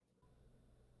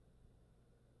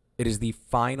It is the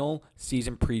final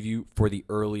season preview for the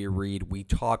early read. We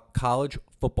talk college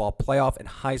football playoff and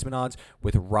Heisman odds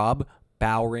with Rob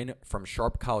Bowron from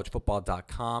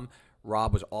sharpcollegefootball.com.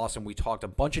 Rob was awesome. We talked a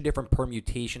bunch of different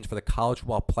permutations for the college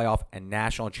football playoff and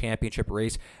national championship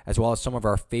race, as well as some of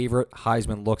our favorite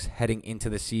Heisman looks heading into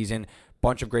the season.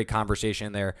 Bunch of great conversation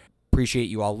in there. Appreciate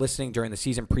you all listening during the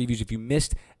season previews. If you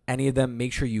missed any of them,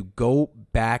 make sure you go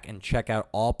back and check out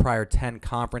all prior 10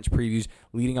 conference previews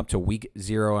leading up to week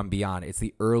 0 and beyond. It's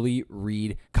the Early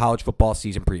Read College Football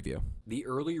Season Preview. The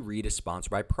Early Read is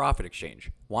sponsored by Profit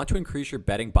Exchange. Want to increase your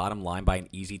betting bottom line by an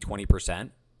easy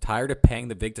 20%? Tired of paying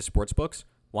the vig to sportsbooks?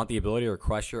 Want the ability to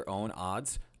request your own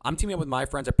odds? I'm teaming up with my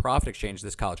friends at Profit Exchange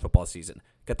this college football season.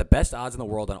 Get the best odds in the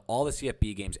world on all the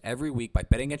CFP games every week by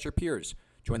betting against your peers.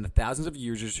 Join the thousands of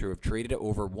users who have traded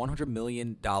over $100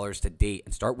 million to date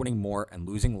and start winning more and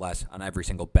losing less on every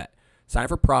single bet. Sign up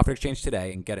for Profit Exchange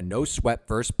today and get a no-sweat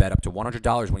first bet up to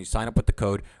 $100 when you sign up with the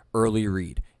code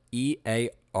EARLYREAD, EARLYREED.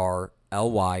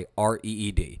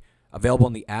 Available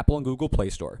in the Apple and Google Play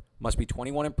Store. Must be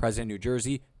 21 and present in New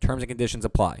Jersey. Terms and conditions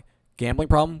apply. Gambling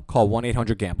problem? Call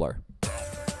 1-800-GAMBLER.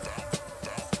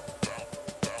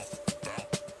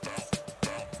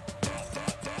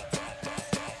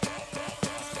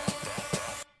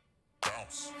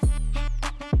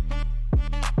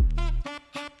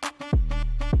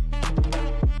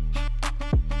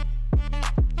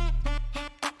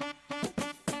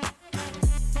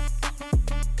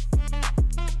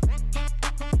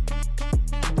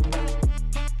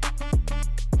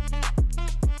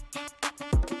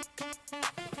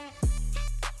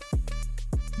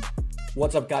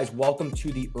 What's up, guys? Welcome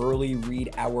to the Early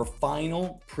Read, our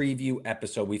final preview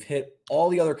episode. We've hit all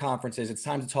the other conferences. It's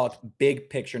time to talk big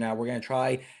picture now. We're going to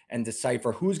try and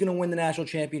decipher who's going to win the national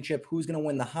championship, who's going to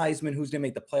win the Heisman, who's going to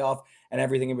make the playoff, and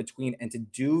everything in between. And to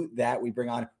do that, we bring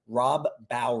on Rob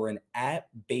Bowron at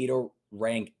Beta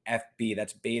Rank FB.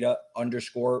 That's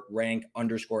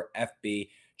beta_rank_FB.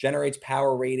 Generates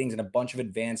power ratings and a bunch of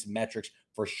advanced metrics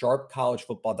for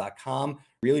sharpcollegefootball.com.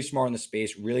 Really smart in the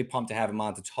space. Really pumped to have him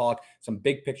on to talk some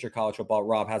big picture college football.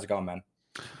 Rob, how's it going, man?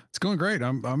 It's going great.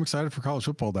 I'm excited for college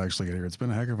football to actually get here. It's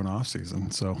been a heck of an off season.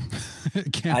 So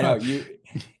I know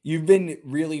you've been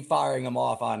really firing them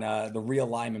off on the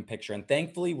realignment picture. And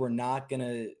thankfully, we're not going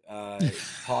to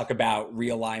talk about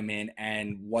realignment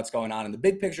and what's going on in the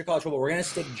big picture college football. We're going to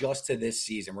stick just to this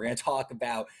season. We're going to talk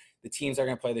about the teams that are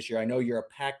going to play this year. I know you're a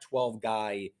Pac-12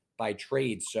 guy by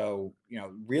trade. So,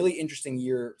 really interesting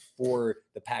year for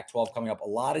the Pac-12 coming up. A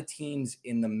lot of teams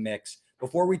in the mix.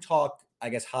 Before we talk, I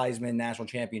guess, Heisman, national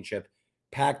championship,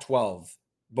 Pac-12,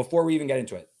 before we even get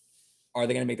into it, are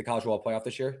they going to make the college football playoff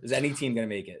this year? Is any team going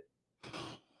to make it?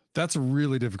 That's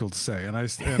really difficult to say. And I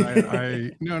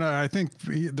think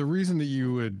the reason that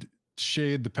you would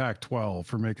shade the Pac-12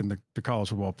 for making the college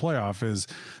football playoff is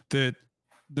that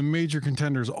the major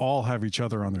contenders all have each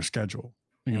other on their schedule.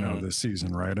 This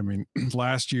season, right? I mean,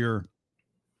 last year,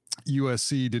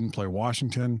 USC didn't play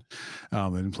Washington. They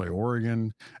didn't play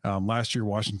Oregon. Last year,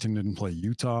 Washington didn't play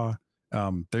Utah.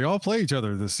 They all play each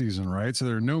other this season, right? So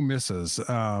there are no misses.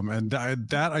 And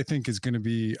that I think is going to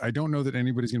be, I don't know that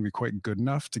anybody's going to be quite good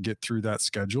enough to get through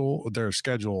their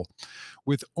schedule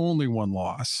with only one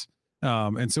loss.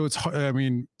 And so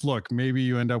look, maybe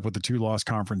you end up with the 2-loss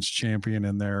conference champion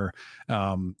in there,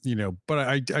 but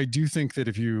I do think that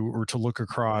if you were to look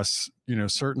across,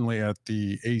 certainly at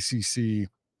the ACC,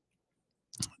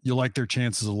 you like their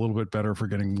chances a little bit better for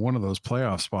getting one of those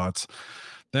playoff spots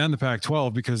than the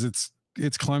Pac-12 because it's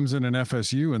Clemson and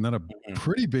FSU and then a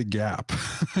pretty big gap,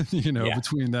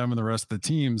 between them and the rest of the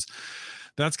teams.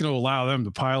 That's going to allow them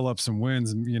to pile up some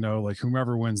wins, and like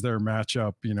whomever wins their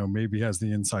matchup, maybe has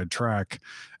the inside track.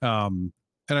 And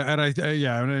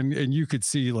you could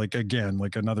see like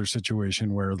another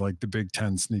situation where like the Big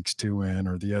Ten sneaks 2 in,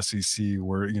 or the SEC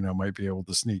where might be able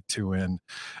to sneak 2 in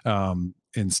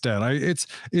instead. It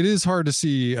is hard to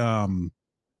see.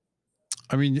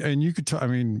 Maybe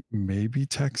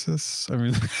Texas.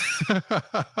 Well,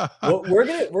 we're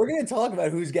gonna talk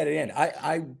about who's getting in.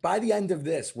 I by the end of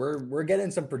this, we're getting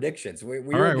some predictions. We're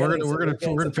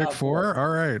gonna pick 4. All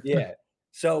right. Yeah.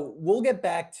 So we'll get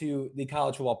back to the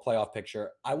college football playoff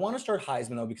picture. I want to start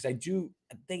Heisman though, because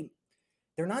they're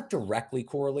not directly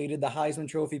correlated, the Heisman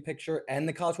Trophy picture and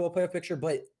the college football playoff picture,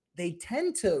 but they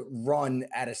tend to run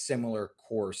at a similar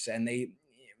course, and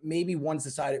maybe the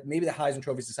Heisman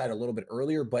Trophy is decided a little bit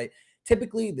earlier, but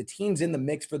typically the teams in the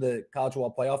mix for the college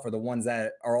football playoff are the ones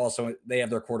that are also, they have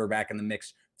their quarterback in the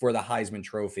mix for the Heisman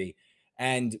Trophy.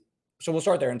 And so we'll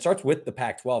start there, and starts with the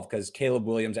Pac-12 because Caleb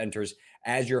Williams enters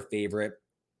as your favorite.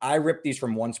 I ripped these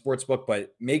from one sports book,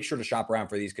 but make sure to shop around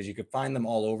for these because you could find them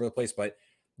all over the place. But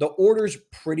the order's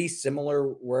pretty similar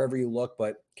wherever you look.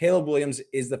 But Caleb Williams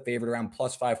is the favorite around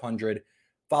plus 500,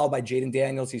 followed by Jaden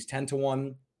Daniels. He's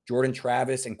 10-1. Jordan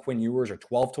Travis and Quinn Ewers are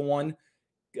 12-1.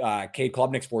 Cade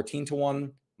Klubnik's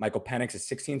 14-1. Michael Penix is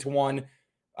 16-1.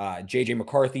 JJ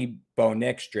McCarthy, Bo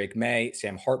Nix, Drake May,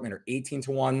 Sam Hartman are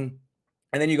 18-1.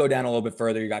 And then you go down a little bit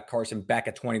further. You got Carson Beck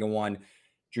at 20-1,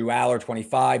 Drew Aller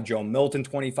 25, Joe Milton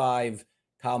 25,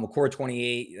 Kyle McCord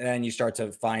 28. And you start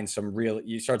to find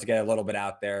you start to get a little bit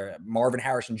out there. Marvin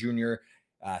Harrison Jr.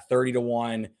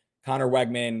 30-1, Connor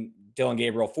Wegman, Dylan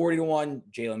Gabriel 40-1,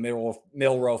 Jalen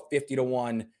Milroe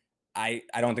 50-1. I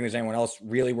don't think there's anyone else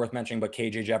really worth mentioning, but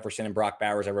KJ Jefferson and Brock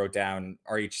Bowers I wrote down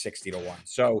are each 60-1.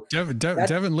 So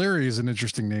Devin Leary is an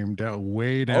interesting name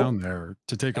way down there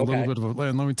to take a little bit of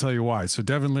and let me tell you why. So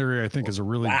Devin Leary, I think, is a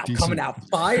really decent coming out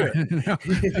fire.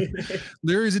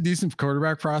 Leary's a decent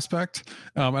quarterback prospect.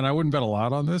 And I wouldn't bet a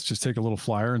lot on this. Just take a little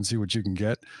flyer and see what you can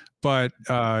get. But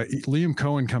Liam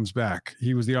Cohen comes back.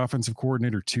 He was the offensive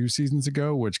coordinator 2 seasons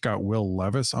ago, which got Will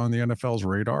Levis on the NFL's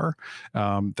radar.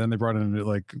 Then they brought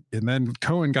in and then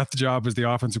Cohen got the job as the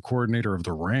offensive coordinator of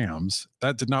the Rams.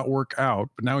 That did not work out,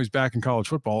 but now he's back in college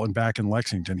football and back in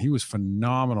Lexington. He was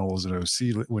phenomenal as an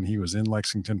OC when he was in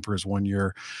Lexington for his 1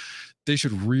 year. They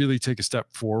should really take a step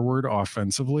forward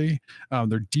offensively.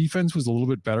 Their defense was a little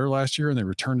bit better last year, and they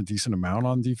returned a decent amount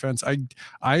on defense.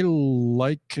 I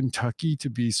like Kentucky to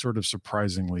be sort of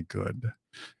surprisingly good.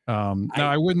 Now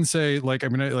I wouldn't say it's like, I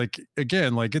mean,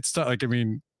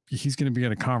 he's going to be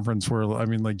in a conference where, I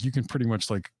mean, like you can pretty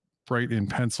much like write in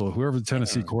pencil, whoever the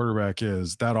Tennessee quarterback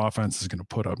is, that offense is going to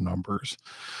put up numbers.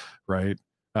 Right.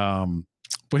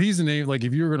 But he's a name, like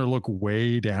if you're going to look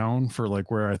way down for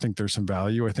like where I think there's some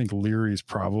value, I think Leary is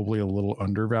probably a little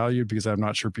undervalued because I'm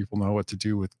not sure people know what to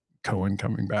do with Cohen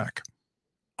coming back.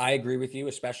 I agree with you,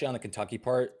 especially on the Kentucky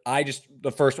part. I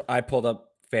pulled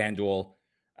up FanDuel.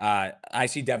 I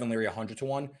see Devin Leary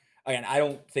 100-1. Again, I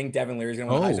don't think Devin Leary is going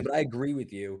to win the Heisman, but I agree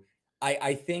with you.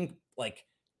 I think like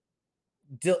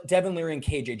Devin Leary and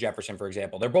KJ Jefferson, for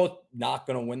example, they're both not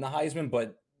going to win the Heisman,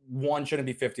 but one shouldn't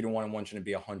be 50-1 and one shouldn't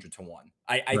be 100-1.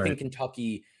 I think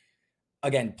Kentucky,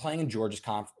 again, playing in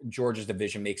Georgia's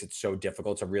division makes it so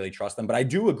difficult to really trust them. But I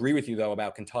do agree with you though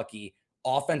about Kentucky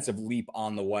offensive leap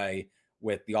on the way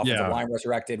with the offensive line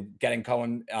resurrected, getting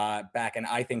Cohen back. And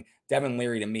I think Devin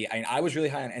Leary, to me, I was really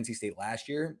high on NC State last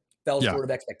year, fell short of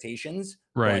expectations,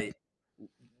 but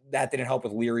that didn't help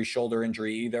with Leary's shoulder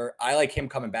injury either. I like him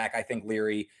coming back. I think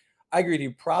Leary, I agree with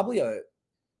you, probably a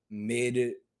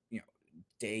mid,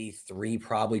 day 3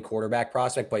 probably quarterback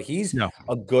prospect, but he's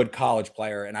a good college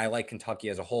player, and I like Kentucky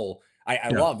as a whole. I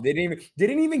love they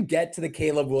didn't even get to the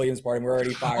Caleb Williams part, and we're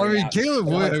already firing.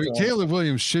 Caleb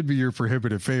Williams should be your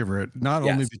prohibitive favorite, not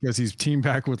only because he's team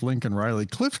back with Lincoln Riley.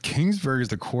 Cliff Kingsbury is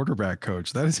the quarterback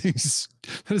coach. That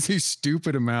is a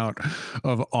stupid amount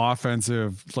of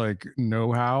offensive like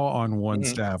know-how on one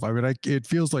staff. I mean, it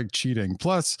feels like cheating.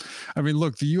 Plus, I mean,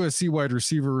 look, the USC wide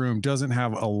receiver room doesn't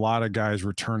have a lot of guys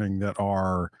returning that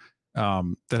are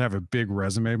that have a big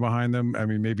resume behind them. I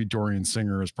mean, maybe Dorian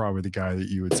Singer is probably the guy that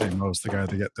you would say most, the guy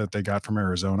that they got from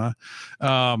Arizona.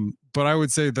 But I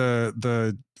would say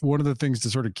the one of the things to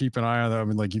sort of keep an eye on, I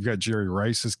mean, like you've got Jerry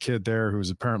Rice's kid there, who's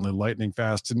apparently lightning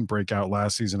fast, didn't break out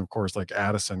last season. Of course, like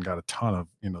Addison got a ton of,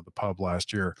 the pub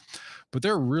last year, but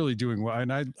they're really doing well.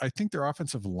 And I think their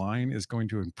offensive line is going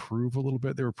to improve a little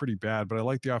bit. They were pretty bad, but I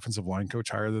like the offensive line coach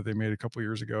hire that they made a couple of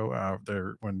years ago.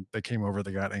 When they came over,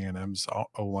 they got A&M's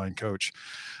O-line coach.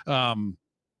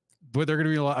 But they're going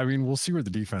to be a lot. I mean, we'll see where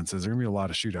the defense is. There are going to be a lot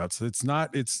of shootouts.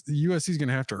 USC is going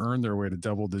to have to earn their way to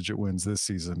double-digit wins this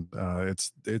season.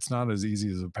 It's not as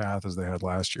easy as a path as they had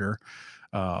last year.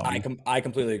 I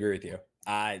completely agree with you.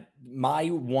 My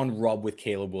one rub with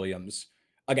Caleb Williams,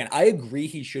 again, I agree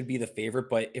he should be the favorite,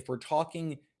 but if we're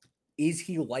talking, is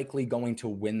he likely going to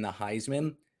win the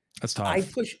Heisman? That's tough.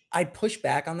 I push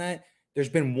back on that. There's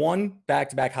been one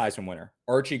back-to-back Heisman winner,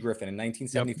 Archie Griffin in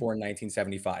 1974 and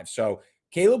 1975. So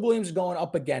Caleb Williams is going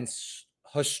up against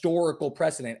historical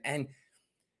precedent, and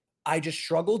I just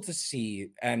struggled to see.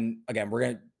 And again,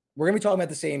 we're gonna be talking about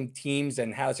the same teams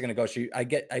and how it's going to go. So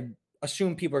I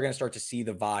assume people are going to start to see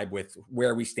the vibe with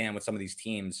where we stand with some of these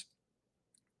teams,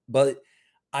 but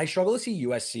I struggle to see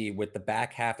USC with the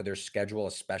back half of their schedule,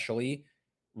 especially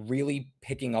really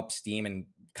picking up steam and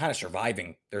kind of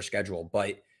surviving their schedule.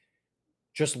 But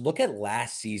just look at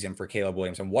last season for Caleb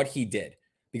Williams and what he did.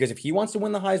 Because if he wants to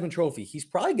win the Heisman Trophy, he's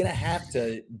probably going to have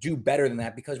to do better than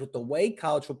that, because with the way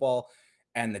college football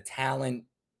and the talent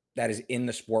that is in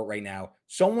the sport right now,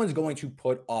 someone's going to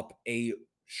put up a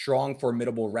strong,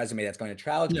 formidable resume that's going to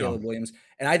challenge Yeah. Caleb Williams.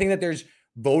 And I think that there's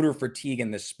voter fatigue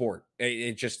in this sport.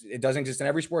 It doesn't exist in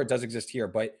every sport. It does exist here.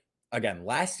 But again,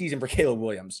 last season for Caleb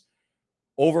Williams,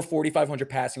 over 4,500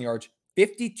 passing yards,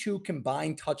 52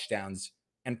 combined touchdowns,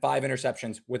 and 5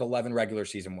 interceptions with 11 regular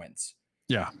season wins.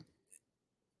 Yeah.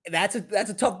 That's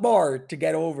a tough bar to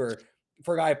get over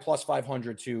for a guy plus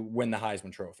 500 to win the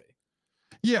Heisman Trophy.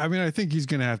 Yeah, I mean, I think he's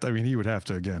gonna have to. I mean, he would have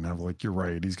to again have like you're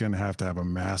right. He's gonna have to have a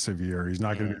massive year. He's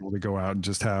not gonna be Mhm. able to go out and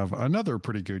just have another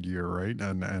pretty good year, right?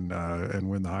 And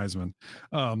win the Heisman.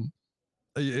 Um,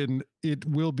 and it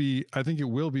will be. I think it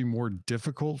will be more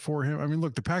difficult for him. I mean,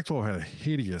 look, the Pac-12 had a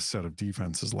hideous set of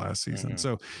defenses last season. Mhm.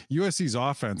 So USC's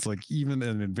offense, like even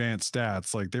in advanced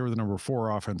stats, like they were the number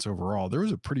 4 offense overall. There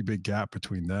was a pretty big gap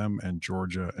between them and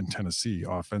Georgia and Tennessee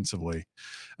offensively.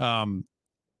 Um,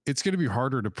 it's going to be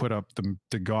harder to put up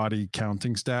the gaudy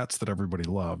counting stats that everybody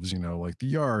loves, like the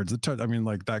yards, the touch. I mean,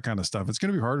 like that kind of stuff. It's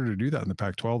going to be harder to do that in the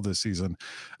Pac-12 this season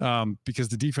because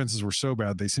the defenses were so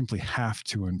bad. They simply have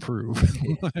to improve.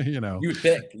 you know, You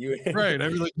think you right? I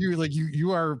mean,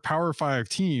 you are Power Five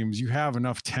teams. You have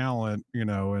enough talent,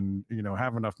 and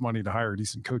have enough money to hire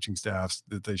decent coaching staffs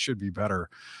that they should be better.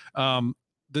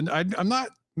 Then I'm not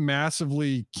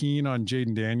massively keen on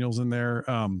Jaden Daniels in there.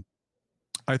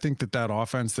 I think that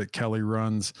offense that Kelly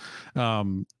runs,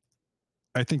 um,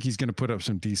 I think he's going to put up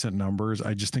some decent numbers.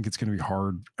 I just think it's going to be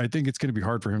hard. I think it's going to be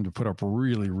hard for him to put up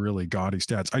really, really gaudy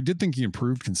stats. I did think he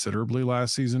improved considerably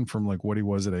last season from like what he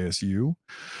was at ASU.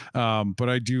 But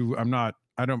I'm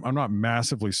not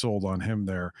massively sold on him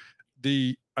there.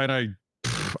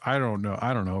 I don't know.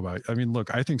 I don't know about, I mean,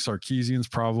 look, I think Sarkisian's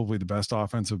probably the best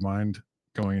offensive mind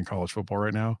going in college football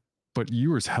right now, but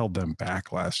Ewers held them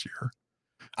back last year.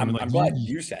 I mean, like I'm glad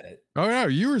you said it. oh yeah,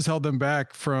 Ewers held them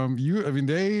back from you. I mean,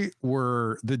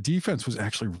 the defense was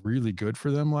actually really good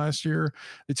for them last year.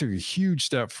 They took a huge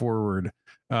step forward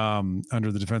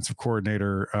under the defensive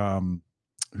coordinator,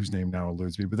 whose name now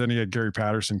eludes me. But then he had Gary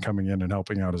Patterson coming in and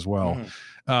helping out as well.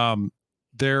 Mhm. Um,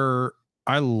 there,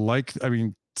 I like. I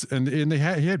mean, and he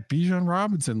had Bijan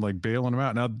Robinson like bailing him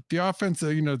out. Now the offense,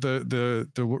 the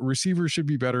receivers should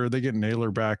be better. They get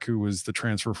Naylor back, who was the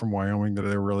transfer from Wyoming that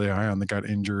they were really high on, that got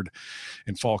injured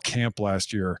in fall camp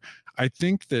last year. I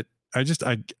think that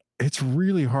it's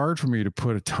really hard for me to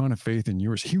put a ton of faith in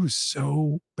yours. He was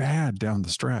so bad down the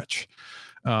stretch,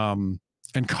 and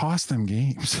cost them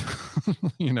games.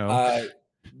 you know, Uh,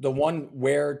 the one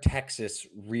where Texas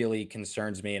really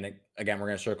concerns me, and again, we're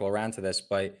going to circle around to this,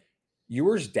 but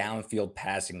Ewers downfield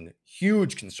passing,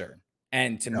 huge concern.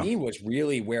 And to yeah, me, was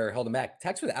really where it held him back.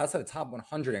 Texas was outside the top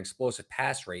 100 in explosive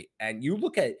pass rate. And you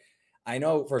look at, I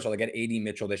know, first of all, they got AD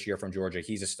Mitchell this year from Georgia.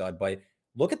 He's a stud, but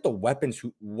look at the weapons,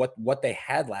 what they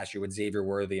had last year with Xavier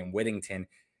Worthy and Whittington,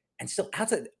 and still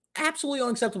outside, absolutely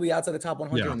unacceptably outside the top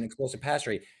 100 yeah, in explosive pass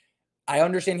rate. I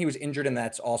understand he was injured, and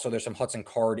that's also there's some Hudson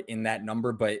Card in that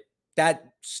number, but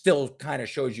that still kind of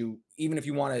shows you, even if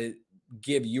you want to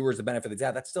give Ewers the benefit of the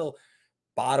doubt, that's still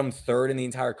bottom third in the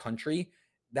entire country.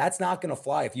 That's not going to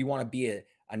fly if you want to be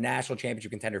a national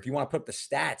championship contender. If you want to put up the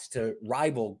stats to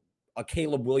rival a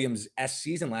Caleb Williams S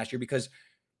season last year, because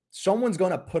someone's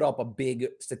going to put up a big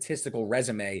statistical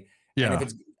resume. And if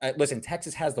yeah, it's listen,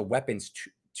 Texas has the weapons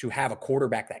to have a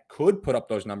quarterback that could put up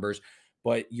those numbers,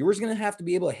 but you're going to have to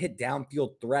be able to hit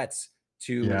downfield threats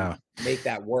to yeah, make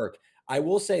that work. I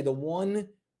will say the one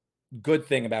good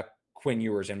thing about Quinn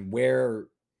Ewers and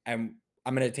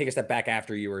I'm going to take a step back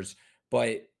after Ewers,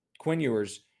 but Quinn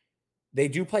Ewers, they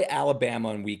do play Alabama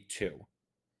in week 2.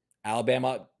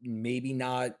 Alabama, maybe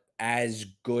not as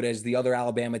good as the other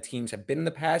Alabama teams have been in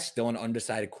the past, still an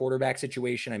undecided quarterback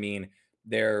situation. I mean,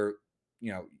 their,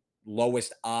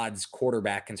 lowest odds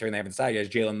quarterback, considering they haven't decided yet, is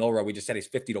Jalen Milroe. We just said he's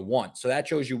 50-1. So that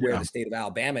shows you where yeah. the state of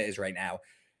Alabama is right now.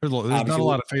 There's not a Obviously,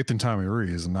 lot of faith in Tommy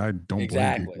Rees, and I don't blame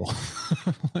exactly. people.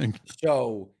 like,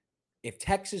 So if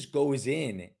Texas goes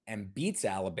in and beats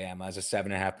Alabama as a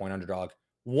 7.5 point underdog,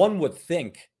 one would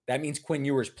think that means Quinn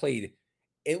Ewers played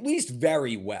at least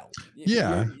very well.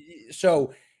 yeah,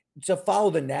 So to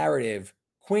follow the narrative,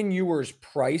 Quinn Ewers'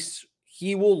 price,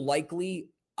 he will likely,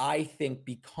 I think,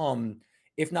 become,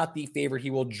 if not the favorite, he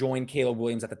will join Caleb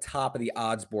Williams at the top of the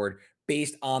odds board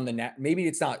based on maybe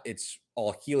it's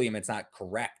all helium, it's not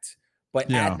correct. But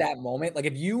yeah. at that moment, like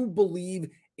if you believe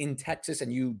in Texas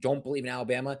and you don't believe in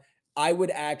Alabama, I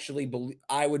would actually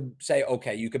I would say,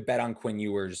 okay, you could bet on Quinn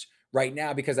Ewers right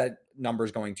now because that number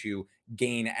is going to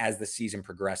gain as the season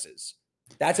progresses.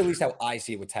 That's at least how I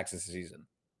see it with Texas this season.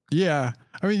 Yeah,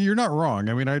 I mean, you're not wrong.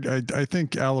 I mean, I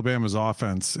think Alabama's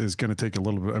offense is going to take a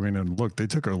little bit. I mean, and look, they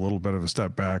took a little bit of a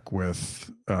step back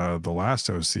with the last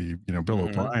OC, Bill Hmm.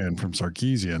 O'Brien from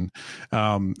Sarkeesian,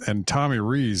 and Tommy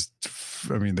Rees.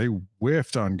 I mean, they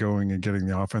whiffed on going and getting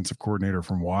the offensive coordinator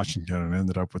from Washington and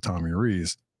ended up with Tommy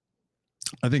Rees.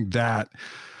 I think that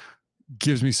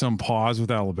gives me some pause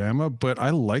with Alabama, but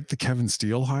I like the Kevin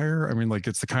Steele hire. I mean, like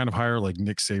it's the kind of hire like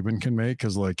Nick Saban can make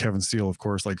because like Kevin Steele, of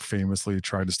course, like famously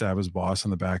tried to stab his boss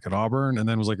in the back at Auburn and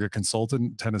then was like a consultant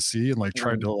in Tennessee and like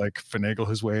tried to like finagle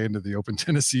his way into the open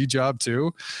Tennessee job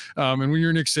too. And when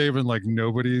you're Nick Saban, like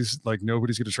nobody's going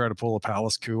to try to pull a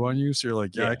palace coup on you. So you're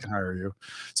like, yeah, I Yeah. can hire you.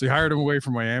 So he hired him away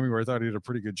from Miami, where I thought he did a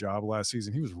pretty good job last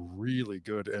season. He was really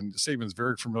good, and Saban's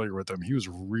very familiar with him. He was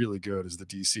really good as the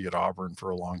DC at Auburn for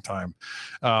a long time.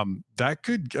 That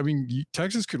could, I mean,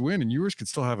 Texas could win and yours could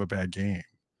still have a bad game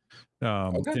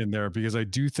Okay. in there because I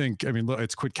do think, I mean, look,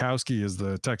 it's Kwiatkowski is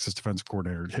the Texas defensive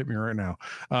coordinator. Hit me right now.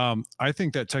 I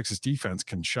think that Texas defense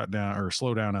can shut down or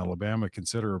slow down Alabama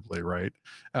considerably, right?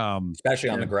 Especially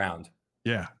on the And ground.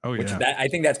 yeah, oh Which yeah, that I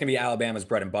think that's gonna be Alabama's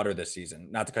bread and butter this season.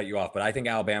 Not to cut you off, but I think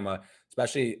Alabama,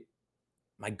 especially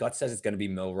my gut says it's gonna be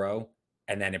Milrow,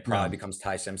 and then it yeah, probably becomes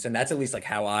Ty Simpson. That's at least like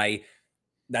how I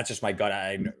that's just my gut.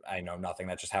 I know nothing.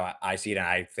 That's just how I see it, and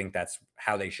I think that's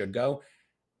how they should go.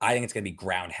 I think it's gonna be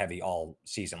ground heavy all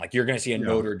season. Like you're gonna see a yeah,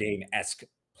 Notre Dame-esque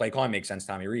play call. It makes sense,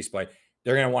 Tommy Rees, but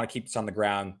they're gonna want to keep this on the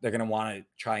ground. They're gonna want to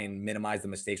try and minimize the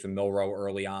mistakes with Milrow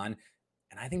early on.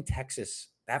 And I think Texas,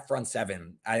 that front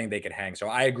seven, I think they could hang. So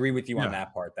I agree with you on yeah.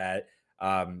 that part that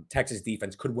Texas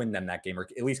defense could win them that game or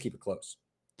at least keep it close.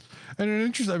 And an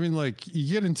interest, I mean, like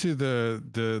you get into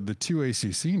the two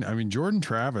ACC. I mean, Jordan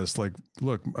Travis, like,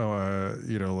 look,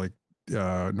 like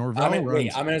Norvell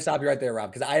runs. I'm gonna stop you right there,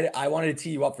 Rob, because I wanted to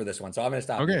tee you up for this one, so I'm gonna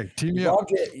stop you. Okay, team You me up.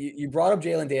 brought up you brought up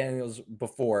Jalen Daniels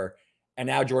before, and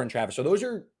now Jordan Travis. So those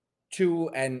are two,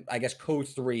 and I guess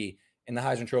co-3 in the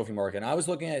Heisman Trophy market. And I was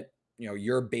looking at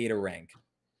your beta rank,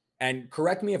 and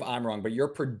correct me if I'm wrong, but your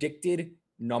predicted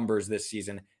numbers this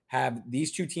season have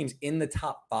these two teams in the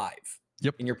top 5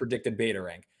 Yep. in your predicted beta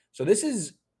rank. So this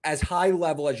is as high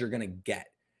level as you're gonna get.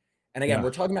 And again, Yeah.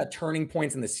 we're talking about turning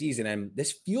points in the season, and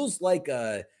this feels like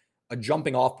a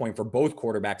jumping off point for both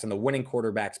quarterbacks and the winning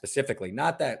quarterback specifically.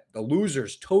 Not that the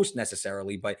losers toast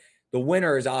necessarily, but the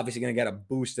winner is obviously going to get a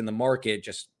boost in the market.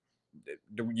 Just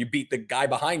you beat the guy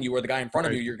behind you or the guy in front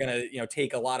of Right. you, you're going to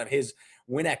take a lot of his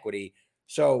win equity.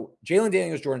 So Jalen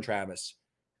Daniels, Jordan Travis.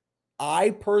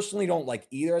 I personally don't like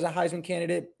either as a Heisman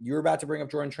candidate. You're about to bring up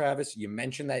Jordan Travis. You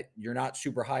mentioned that you're not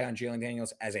super high on Jalen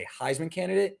Daniels as a Heisman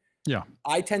candidate. Yeah.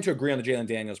 I tend to agree on the Jalen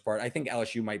Daniels part. I think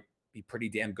LSU might be pretty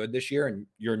damn good this year, and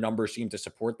your numbers seem to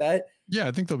support that. Yeah.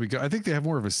 I think they'll be good. I think they have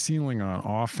more of a ceiling on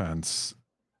offense.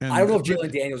 I don't know if But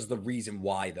Jalen Daniels is the reason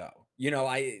why, though.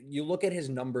 You look at his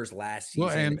numbers last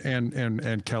well, season.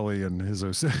 and Kelly and his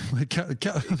like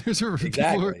there's people who,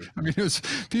 Exactly. I mean,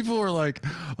 people were like,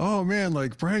 oh man,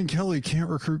 like Brian Kelly can't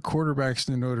recruit quarterbacks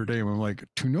to Notre Dame. I'm like,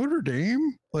 to Notre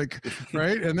Dame, like,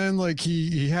 right? And then like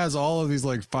he has all of these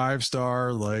like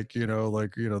 5-star, like and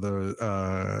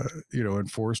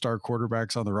 4-star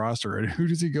quarterbacks on the roster. And who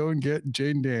does he go and get?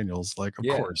 Jaden Daniels, like of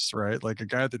Yeah. course, right? Like a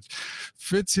guy that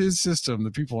fits his system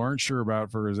that people aren't sure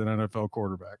about for as an NFL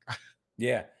quarterback.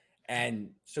 Yeah.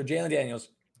 And so Jalen Daniels,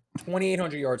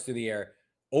 2,800 yards through the air,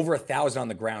 over 1,000 on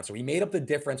the ground. So he made up the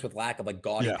difference with lack of like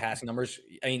gaudy Yeah. passing numbers.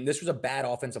 I mean, this was a bad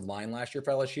offensive line last year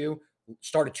for LSU.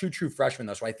 Started 2 true freshmen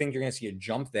though, so I think you're going to see a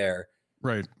jump there.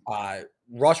 Right.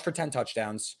 Rushed for 10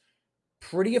 touchdowns,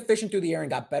 pretty efficient through the air, and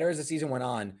got better as the season went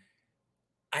on.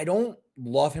 I don't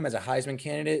love him as a Heisman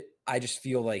candidate. I just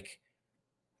feel like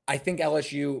I think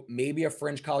LSU may be a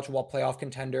fringe college football playoff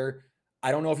contender.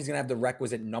 I don't know if he's going to have the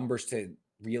requisite numbers to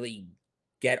really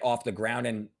get off the ground.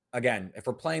 And again, if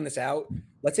we're playing this out,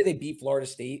 let's say they beat Florida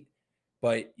State,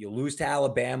 but you lose to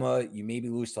Alabama, you maybe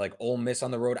lose to like Ole Miss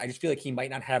on the road. I just feel like he might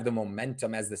not have the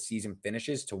momentum as the season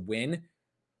finishes to win.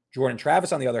 Jordan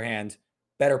Travis, on the other hand,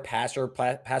 better passer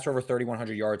over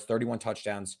 3,100 yards, 31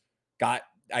 touchdowns. I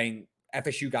mean,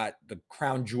 FSU got the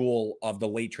crown jewel of the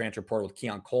late transfer portal with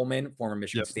Keon Coleman, former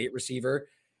Michigan Yep. State receiver.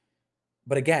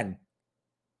 But again,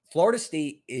 Florida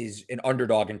State is an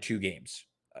underdog in 2 games.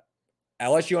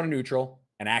 LSU on a neutral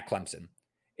and at Clemson.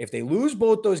 If they lose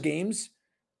both those games,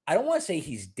 I don't want to say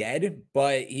he's dead,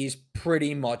 but he's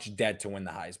pretty much dead to win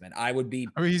the Heisman. I would be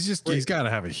I mean, he's got to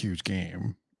have a huge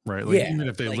game, right? Like yeah, even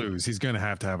if they like lose, he's going to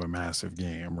have a massive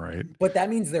game, right? but that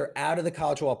means they're out of the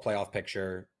college football playoff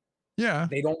picture. Yeah.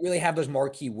 They don't really have those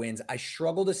marquee wins. I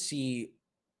struggle to see.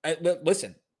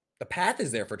 Listen, the path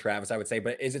is there for Travis, I would say,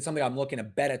 but is it something I'm looking to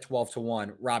bet at 12 to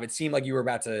 1? Rob, it seemed like you were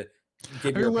about to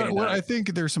give I your mean, opinion. what I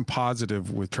think there's some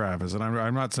positive with Travis, and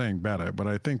I'm not saying bet it, but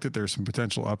I think that there's some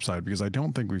potential upside because I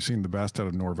don't think we've seen the best out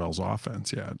of Norvell's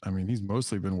offense yet. I mean, he's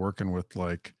mostly been working with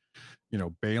like,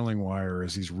 bailing wire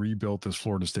as he's rebuilt this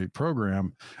Florida State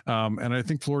program. And I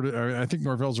think I think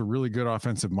Norvell's a really good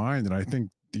offensive mind, and I think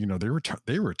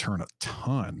they return a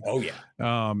ton. Oh yeah.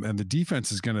 And the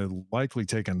defense is going to likely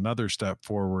take another step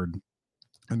forward.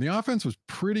 And the offense was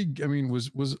pretty. I mean,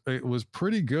 it was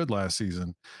pretty good last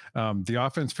season. The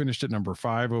offense finished at number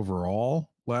 5 overall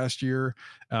last year,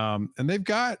 and they've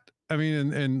got. I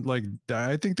mean, and like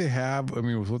I think they have. I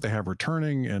mean, with what they have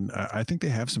returning, and I think they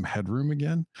have some headroom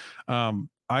again. I'm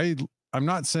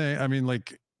not saying. I mean,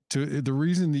 like the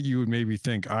reason that you would maybe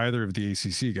think either of the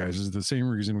ACC guys is the same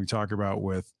reason we talk about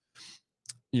with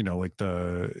like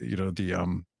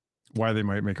the why they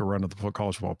might make a run at the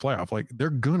college football playoff. Like they're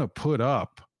gonna put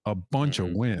up a bunch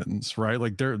of wins, right?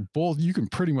 Like they're both, you can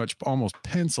pretty much almost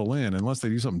pencil in unless they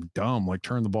do something dumb like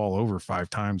turn the ball over 5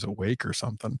 times a week or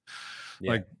something.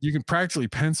 Yeah. Like you can practically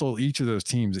pencil each of those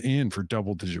teams in for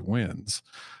double digit wins.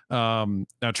 Now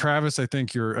Travis, I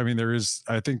think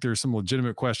I think there's some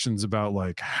legitimate questions about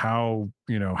like how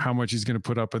much he's going to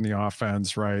put up in the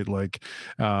offense, right? Like,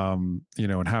 and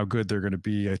how good they're going to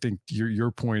be. I think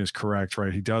your point is correct,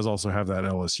 right? He does also have that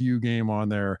LSU game on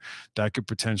there that could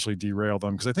potentially derail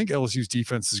them because I think LSU's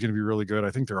defense is going to be really good.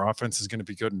 I think their offense is going to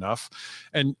be good enough.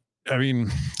 And I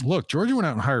mean, look, Georgia went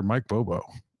out and hired Mike Bobo.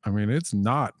 I mean, it's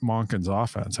not Monken's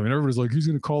offense. I mean, everybody's like, who's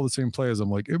going to call the same plays? I'm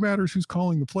like, it matters who's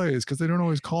calling the plays because they don't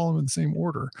always call them in the same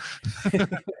order.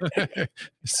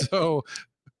 So,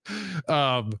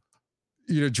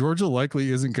 Georgia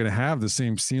likely isn't going to have the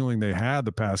same ceiling they had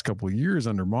the past couple of years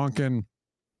under Monken.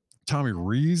 Tommy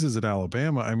Rees is at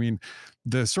Alabama. I mean,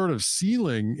 the sort of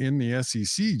ceiling in the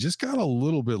SEC just got a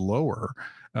little bit lower,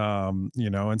 and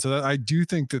so that, I do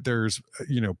think that there's,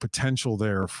 potential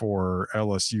there for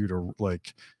LSU to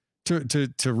like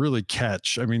to really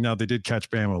catch. I mean, now they did catch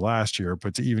Bama last year,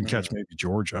 but to even catch maybe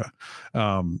Georgia,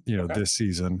 this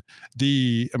season,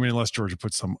 unless Georgia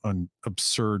puts some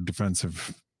absurd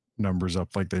defensive numbers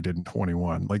up like they did in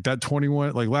 21, like that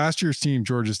 21, like last year's team,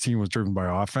 Georgia's team was driven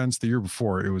by offense. The year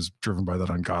before it was driven by that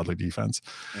ungodly defense.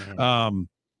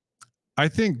 I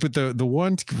think, but the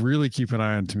one to really keep an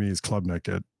eye on to me is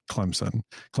Klubnik at Clemson.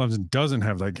 Clemson doesn't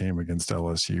have that game against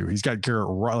LSU. He's got Garrett,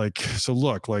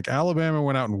 like Alabama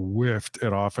went out and whiffed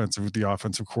at offensive with the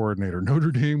offensive coordinator.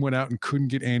 Notre Dame went out and couldn't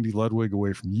get Andy Ludwig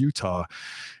away from Utah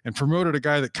and promoted a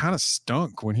guy that kind of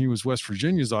stunk when he was West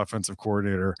Virginia's offensive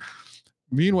coordinator.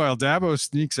 Meanwhile, Dabo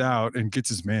sneaks out and gets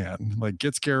his man, like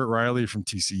gets Garrett Riley from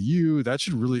TCU. That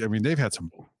should really, I mean, they've had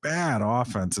some bad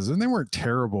offenses and they weren't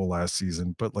terrible last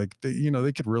season, but like they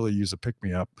could really use a pick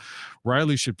me up.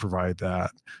 Riley should provide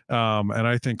that. And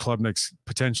I think Klubnik's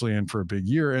potentially in for a big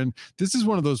year. And this is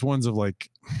one of those ones of like,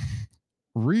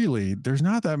 really, there's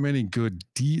not that many good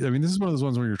I mean, this is one of those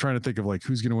ones where you're trying to think of like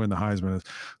who's going to win the Heisman,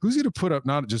 who's going to put up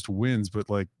not just wins, but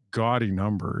like gaudy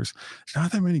numbers. There's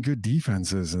not that many good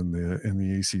defenses in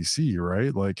the ACC,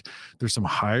 right? Like there's some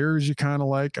hires you kind of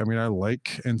like. I mean, I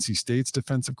like NC State's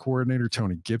defensive coordinator,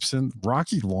 Tony Gibson.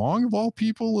 Rocky Long, of all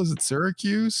people, is at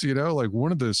Syracuse, like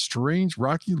one of the strange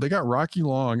they got Rocky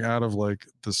Long out of like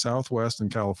the Southwest in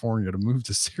California to move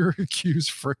to Syracuse,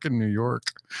 frickin' New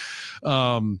York.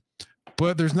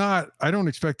 But I don't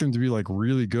expect them to be like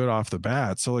really good off the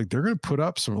bat. So like they're going to put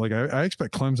up some, like I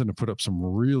expect Clemson to put up some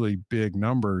really big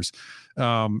numbers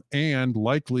and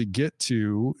likely get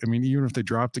to, I mean, even if they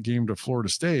drop the game to Florida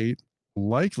State,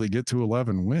 likely get to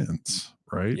 11 wins,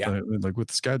 right? Yeah. Like with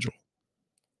the schedule.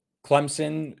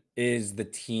 Clemson is the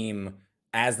team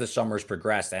as the summer's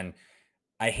progressed. And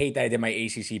I hate that I did my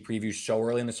ACC preview so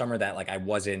early in the summer that like I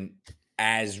wasn't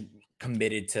as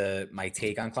committed to my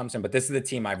take on Clemson, but this is the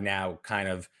team I've now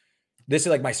this is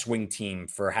like my swing team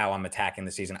for how I'm attacking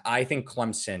the season. I think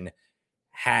Clemson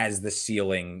has the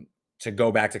ceiling to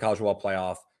go back to college football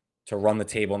playoff, to run the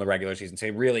table in the regular season, to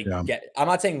really I'm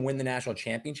not saying win the national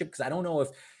championship because I don't know if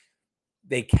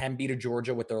they can beat a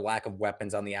Georgia with their lack of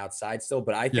weapons on the outside still,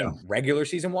 but I think regular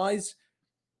season wise,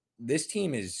 this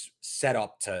team is set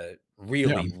up to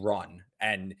really run.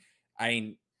 And I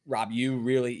mean, Rob,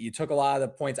 you took a lot of the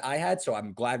points I had, so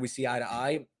I'm glad we see eye to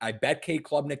eye. I bet Cade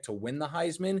Klubnik to win the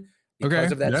Heisman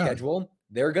because of that schedule.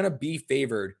 They're going to be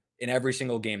favored in every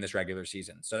single game this regular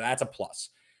season, so that's a plus.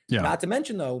 Yeah. Not to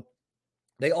mention, though,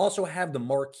 they also have the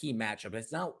marquee matchup.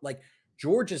 It's not like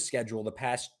Georgia's schedule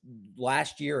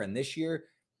last year and this year,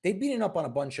 they've beaten up on a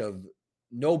bunch of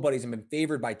nobodies and been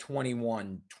favored by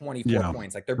 21, 24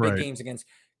 points. Like their big games against,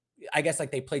 I guess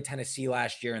like they played Tennessee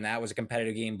last year and that was a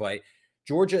competitive game, but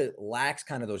Georgia lacks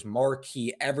kind of those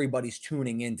marquee, everybody's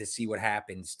tuning in to see what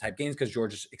happens type games because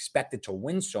Georgia's expected to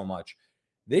win so much.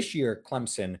 This year,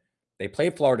 Clemson, they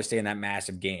play Florida State in that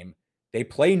massive game. They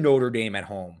play Notre Dame at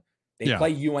home. They Yeah.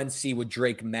 play UNC with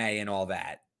Drake May and all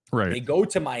that. Right. They go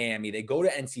to Miami. They go to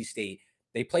NC State.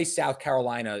 They play South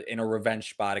Carolina in a revenge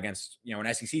spot against, an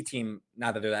SEC team.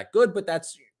 Not that they're that good, but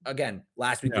that's, again,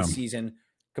 last week Yeah. this season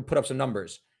could put up some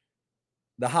numbers.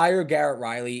 The hire Garrett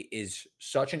Riley is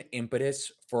such an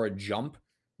impetus for a jump.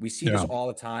 We see this all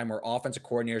the time where offensive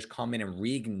coordinators come in and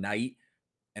reignite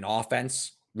an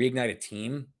offense, reignite a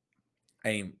team. I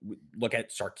mean, look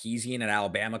at Sarkisian at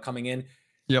Alabama coming in.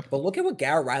 Yep. But look at what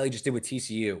Garrett Riley just did with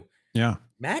TCU. Yeah.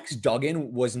 Max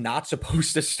Duggan was not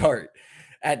supposed to start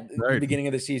at the beginning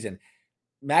of the season.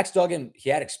 Max Duggan, he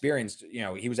had experience,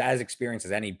 he was as experienced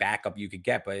as any backup you could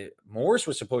get, but Morris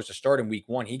was supposed to start in week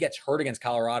 1. He gets hurt against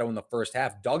Colorado in the first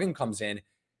half. Duggan comes in.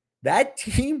 That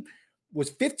team was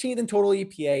 15th in total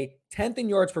EPA, 10th in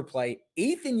yards per play,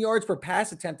 8th in yards per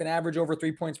pass attempt, and average over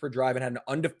 3 points per drive, and had an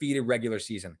undefeated regular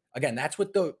season. Again, that's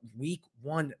with the week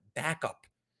 1 backup.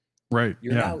 Right.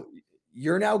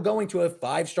 You're now going to a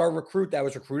 5-star recruit that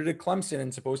was recruited at Clemson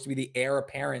and supposed to be the heir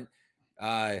apparent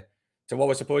to what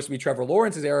was supposed to be Trevor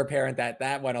Lawrence's heir apparent.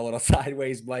 That went a little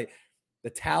sideways, but the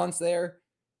talent's there.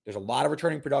 There's a lot of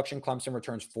returning production. Clemson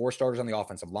returns 4 starters on the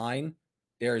offensive line.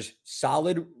 There's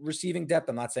solid receiving depth.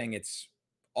 I'm not saying it's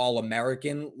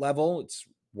all-American level. It's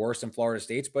worse than Florida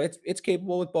State's, but it's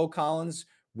capable with Bo Collins,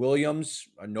 Williams,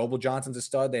 Noble Johnson's a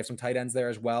stud. They have some tight ends there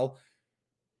as well.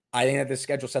 I think that this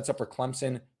schedule sets up for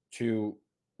Clemson to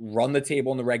run the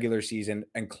table in the regular season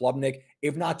and Klubnik,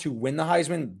 if not to win the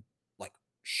Heisman, like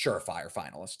surefire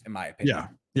finalist, in my opinion.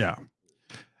 Yeah.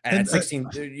 And at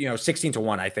 16 to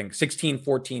 1, I think 16,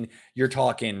 14, you're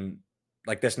talking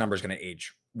like this number is going to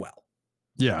age well.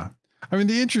 Yeah. The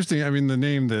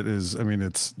name that is,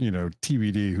 it's,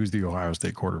 TBD, who's the Ohio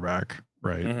State quarterback,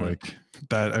 right? Mm-hmm. Like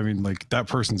that, that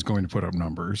person's going to put up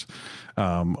numbers.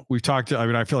 We've talked,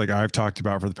 I feel like I've talked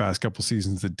about for the past couple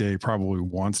seasons that Day probably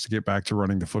wants to get back to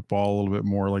running the football a little bit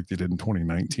more like they did in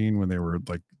 2019 when they were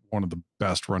like one of the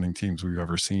best running teams we've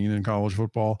ever seen in college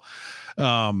football.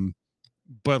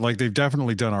 But like they've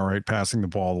definitely done all right passing the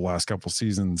ball the last couple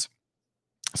seasons.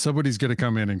 Somebody's going to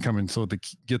come in so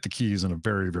get the keys in a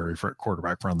very, very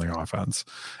quarterback friendly offense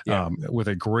with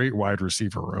a great wide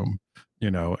receiver room,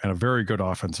 and a very good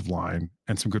offensive line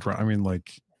and some good run.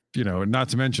 Not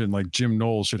to mention like Jim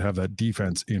Knowles should have that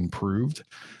defense improved.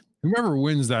 Whoever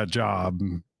wins that job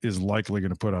is likely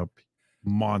going to put up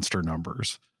monster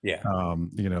numbers. Yeah.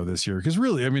 This year. Cause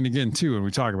really, again, too, when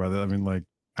we talk about that,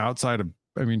 outside of,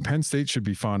 Penn State should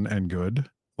be fun and good.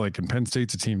 And Penn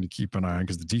State's a team to keep an eye on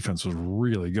because the defense was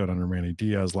really good under Manny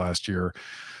Diaz last year.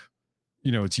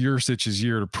 It's Yurcich's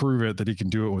year to prove it that he can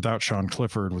do it without Sean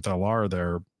Clifford, with LR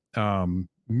there.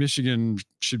 Michigan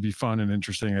should be fun and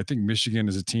interesting. I think Michigan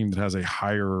is a team that has a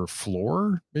higher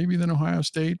floor maybe than Ohio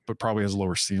State, but probably has a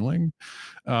lower ceiling.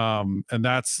 And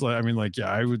that's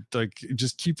I would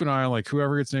just keep an eye on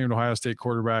whoever gets named Ohio State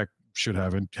quarterback should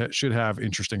have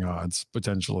interesting odds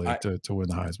potentially to win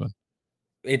the Heisman.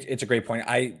 It's a great point.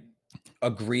 I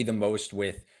agree the most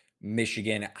with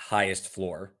Michigan highest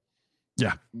floor.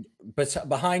 Yeah. But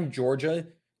behind Georgia,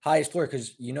 highest floor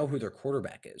because you know who their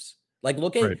quarterback is.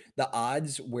 Look at the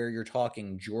odds where you're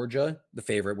talking Georgia, the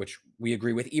favorite, which we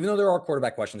agree with. Even though there are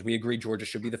quarterback questions, we agree Georgia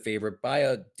should be the favorite by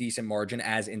a decent margin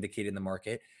as indicated in the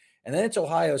market. And then it's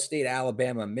Ohio State,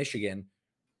 Alabama, Michigan.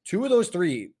 2 of those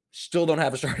 3 still don't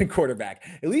have a starting quarterback.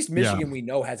 At least Michigan, we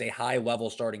know, has a high-level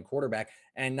starting quarterback,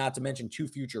 and not to mention 2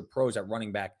 future pros at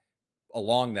running back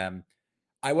along them.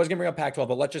 I was going to bring up Pac-12,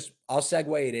 but I'll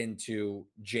segue it into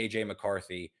J.J.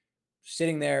 McCarthy.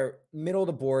 Sitting there, middle of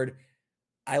the board.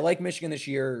 I like Michigan this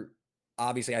year.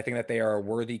 Obviously, I think that they are a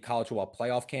worthy college football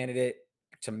playoff candidate.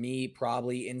 To me,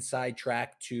 probably inside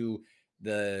track to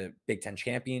the Big Ten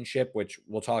championship, which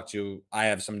we'll talk to. I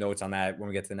have some notes on that when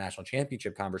we get to the national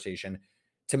championship conversation.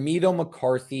 To me, though,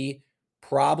 McCarthy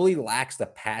probably lacks the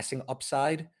passing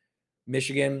upside.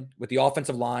 Michigan, with the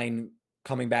offensive line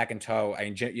coming back in tow,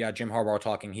 Jim Harbaugh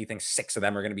talking, he thinks 6 of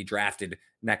them are going to be drafted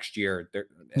next year,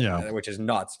 which is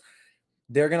nuts.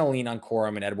 They're going to lean on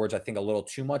Corum and Edwards, I think, a little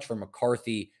too much for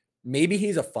McCarthy. Maybe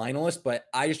he's a finalist, but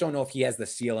I just don't know if he has the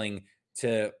ceiling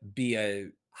to be a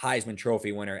Heisman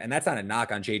Trophy winner. And that's not a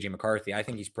knock on J.J. McCarthy. I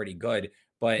think he's pretty good.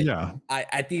 But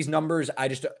at these numbers, I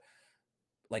just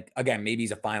again, maybe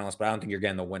he's a finalist, but I don't think you're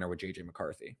getting the winner with J.J.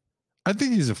 McCarthy. I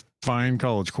think he's a fine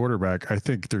college quarterback. I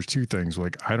think there's 2 things.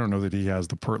 I don't know that he has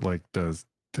the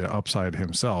upside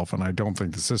himself, and I don't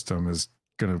think the system is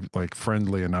going to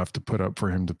friendly enough to put up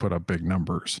big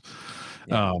numbers.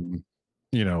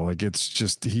 like it's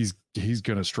just he's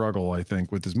going to struggle, I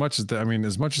think, with as much as I mean,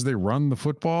 as much as they run the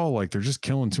football, like they're just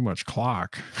killing too much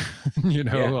clock, you Yeah,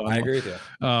 know. I agree with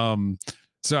you. Um,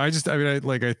 so I mean, I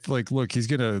look, he's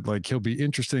gonna like he'll be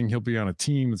interesting. He'll be on a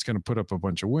team that's going to put up a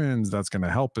bunch of wins. That's going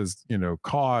to help his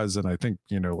cause, and I think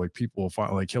like people will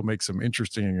find like he'll make some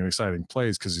interesting and exciting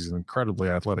plays because he's an incredibly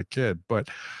athletic kid. But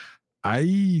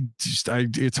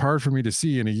it's hard for me to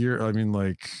see in a year. I mean,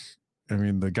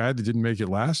 the guy that didn't make it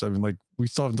last, I mean, like we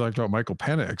still haven't talked about Michael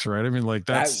Penix, right? I mean, like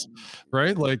That that's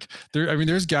right. Like I mean,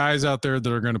 there's guys out there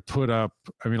that are going to put up,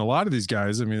 I mean, a lot of these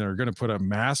guys, I mean, are going to put up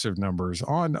massive numbers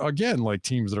on, again, like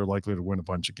teams that are likely to win a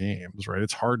bunch of games, right?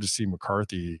 It's hard to see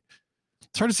McCarthy,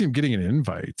 it's hard to see him getting an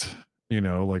invite,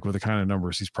 like with the kind of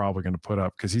numbers he's probably going to put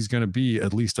up because he's going to be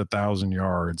at least 1,000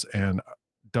 yards and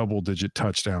double digit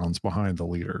touchdowns behind the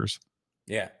leaders.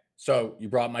 Yeah. So you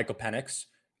brought Michael Penix.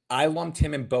 I lumped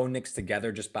him and Bo Nix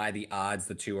together just by the odds.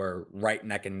 The two are right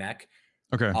neck and neck.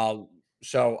 Okay. I'll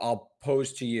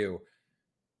pose to you.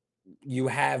 You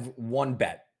have one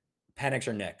bet, Penix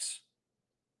or Nix.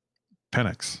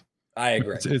 Penix. I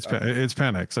agree. It's Okay. it's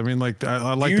Penix. I mean, like I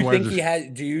Do like the you wide. think he has?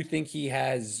 Do you think he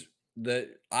has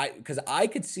because I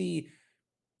could see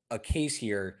a case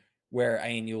here where I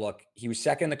mean, you look, he was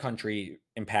second in the country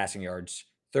in passing yards,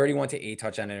 31 to 8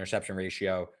 touchdown to interception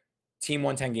ratio. Team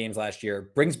won 10 games last year,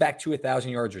 brings back to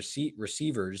 1,000 yards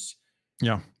receivers.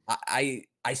 Yeah. I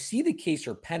see the case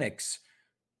for Penix.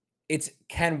 It's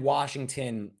Ken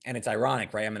Washington, and it's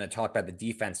ironic, right? I'm going to talk about the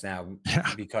defense now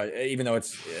Yeah. because even though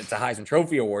it's a Heisman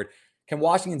Trophy award, can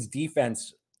Washington's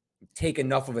defense take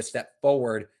enough of a step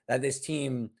forward that this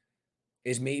team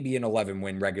is maybe an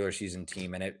 11-win regular season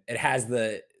team, and it has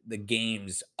the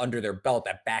games under their belt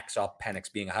that backs up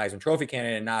Penix being a Heisman Trophy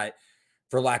candidate and not,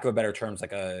 for lack of a better terms,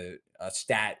 like a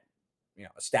stat,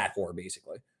 a stat whore,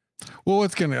 basically. Well,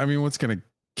 what's gonna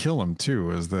kill him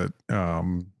too is that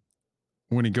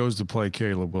when he goes to play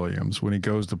Caleb Williams, when he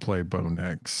goes to play Bo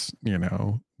Nix,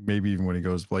 maybe even when he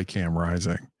goes to play Cam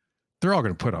Rising, they're all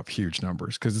going to put up huge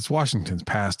numbers because it's Washington's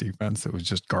pass defense that was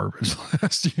just garbage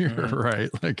last year, right?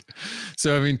 Like,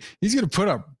 so I mean, he's going to put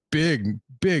up big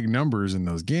numbers in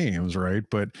those games, right?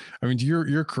 But I mean,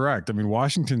 you're correct. I mean,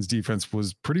 Washington's defense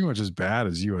was pretty much as bad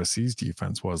as USC's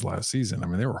defense was last season. I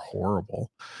mean, they were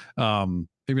horrible.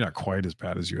 Maybe not quite as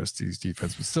bad as USC's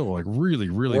defense, but still like really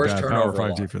Worst bad Power turnover 5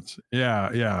 lot. defense. Yeah,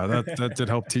 that did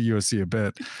help USC a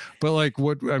bit. But like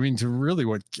what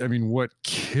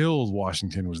killed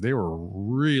Washington was they were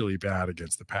really bad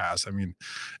against the pass. I mean,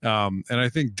 and I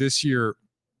think this year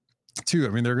too, I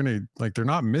mean, they're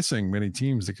not missing many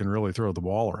teams that can really throw the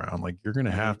ball around. Like they're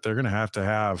gonna have to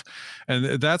have,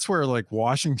 and that's where like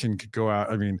Washington could go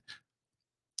out. I mean,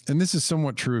 and this is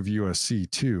somewhat true of USC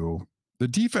too. The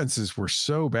defenses were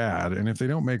so bad, and if they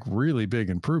don't make really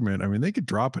big improvement, I mean, they could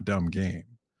drop a dumb game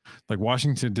like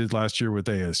Washington did last year with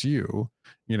ASU.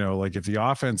 Like if the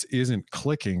offense isn't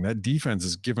clicking, that defense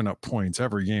is giving up points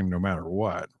every game, no matter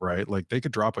what, right? Like they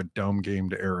could drop a dumb game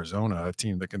to Arizona, a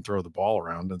team that can throw the ball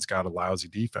around and's got a lousy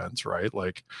defense, right?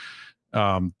 Like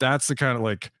that's the kind of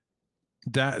like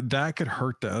that could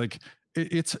hurt that. Like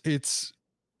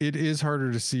it is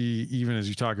harder to see, even as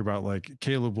you talk about like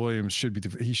Caleb Williams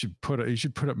he should put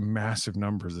up massive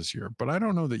numbers this year. But I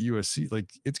don't know that USC,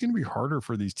 like it's going to be harder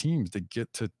for these teams to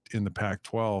get to in the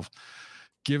Pac-12,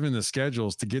 given the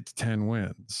schedules, to get to 10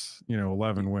 wins,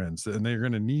 11 wins, and they're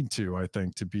going to need to, I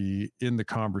think, to be in the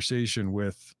conversation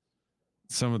with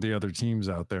some of the other teams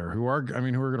out there who are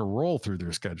going to roll through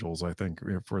their schedules, I think,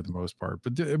 for the most part.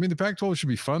 But I mean, the Pac-12 should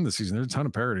be fun this season. There's a ton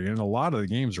of parity, and a lot of the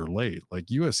games are late. Like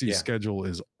USC's schedule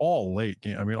is all late.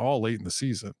 I mean, all late in the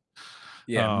season.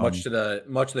 Yeah, much to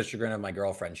the chagrin of my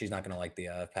girlfriend. She's not going to like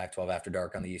the Pac-12 after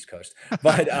dark on the East Coast.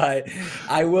 But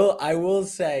I will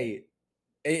say,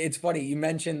 it's funny you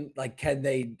mentioned like, can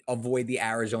they avoid the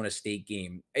Arizona State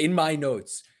game? In my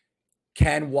notes,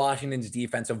 can Washington's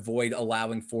defense avoid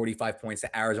allowing 45 points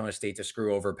to Arizona State to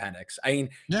screw over Penix? I mean,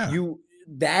 Yeah.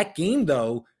 that game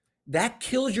though, that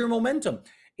kills your momentum.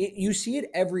 You see it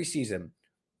every season.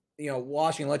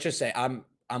 Washington, let's just say I'm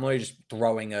really just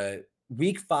throwing a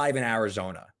week 5 in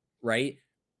Arizona, right?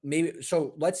 Maybe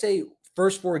so let's say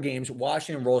first 4 games,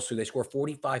 Washington rolls through, they score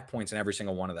 45 points in every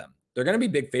single one of them. They're going to be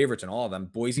big favorites in all of them.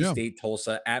 Boise State,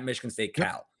 Tulsa, at Michigan State,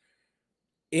 Cal.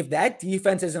 If that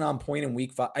defense isn't on point in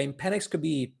week 5, I mean, Penix could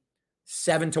be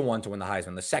 7-1 to win the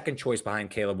Heisman, the second choice behind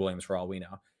Caleb Williams for all we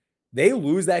know. They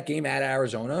lose that game at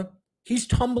Arizona, he's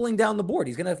tumbling down the board.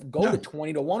 He's going to go to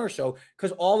 20-1 or so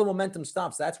because all the momentum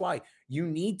stops. That's why you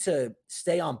need to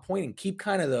stay on point and keep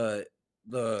kind of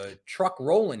the truck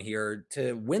rolling here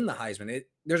to win the Heisman.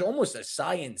 There's almost a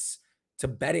science to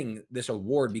betting this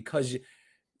award because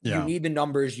You Yeah. need the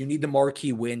numbers, you need the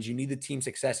marquee wins, you need the team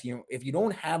success. If you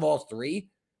don't have all three,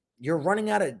 you're running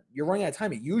out of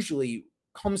time. It usually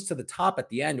comes to the top at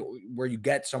the end where you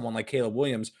get someone like Caleb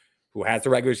Williams who has the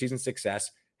regular season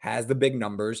success, has the big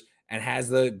numbers, and has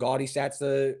the gaudy stats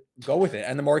to go with it,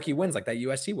 and the marquee wins like that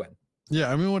USC win.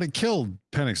 Yeah. I mean, what it killed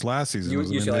Penix last season was,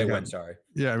 I mean, they UCLA got, win, sorry.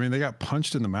 yeah, I mean, they got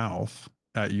punched in the mouth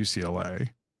at UCLA,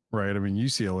 right? I mean,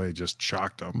 UCLA just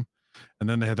shocked them. And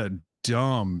then they had that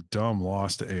dumb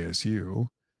loss to ASU.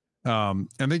 And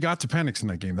they got to Penix in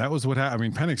that game. That was what happened. I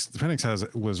mean,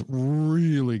 Penix was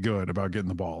really good about getting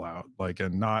the ball out, like,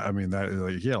 and not. I mean, that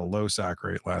like, he had a low sack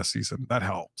rate last season. That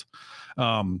helped.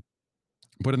 Um,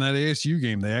 but in that ASU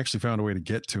game, they actually found a way to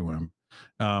get to him.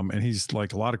 And he's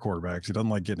like a lot of quarterbacks. He doesn't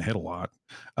like getting hit a lot.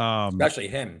 Um, Especially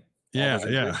him, all yeah,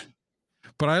 those yeah. injuries.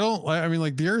 But I don't. I mean,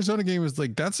 like the Arizona game is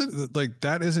like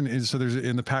that isn't. So there's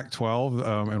in the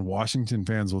Pac-12, and Washington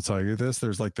fans will tell you this.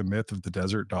 There's like the myth of the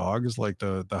desert dogs. Like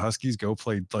the Huskies go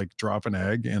play like drop an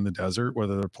egg in the desert,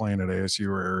 whether they're playing at ASU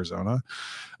or Arizona,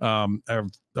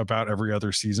 about every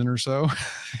other season or so.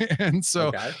 And so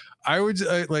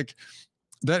Okay. like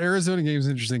that Arizona game is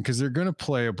interesting because they're going to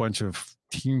play a bunch of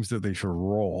teams that they should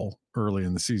roll early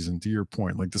in the season. To your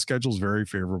point, like the schedule's very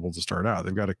favorable to start out.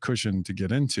 They've got a cushion to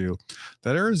get into.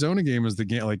 That Arizona game is the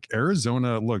game. Like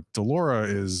Arizona, look, Delora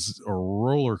is a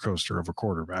roller coaster of a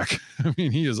quarterback. I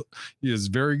mean, he is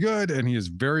very good and he is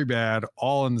very bad,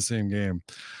 all in the same game.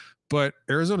 But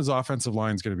Arizona's offensive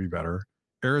line is going to be better.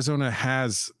 Arizona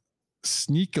has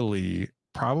sneakily,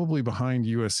 probably behind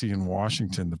USC and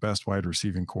Washington, the best wide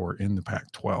receiving core in the Pac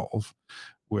 12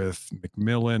 with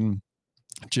McMillan,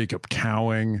 Jacob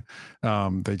Cowing.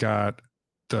 They got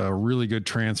the really good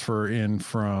transfer in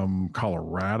from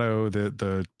Colorado,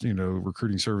 the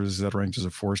recruiting services that ranked as a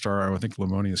 4-star. I think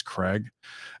Lamonius Craig.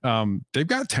 They've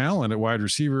got talent at wide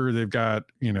receiver. They've got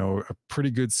a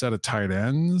pretty good set of tight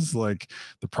ends. Like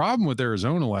the problem with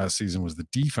Arizona last season was the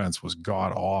defense was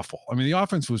god awful. I mean, the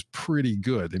offense was pretty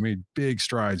good. They made big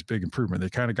strides, big improvement. They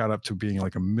kind of got up to being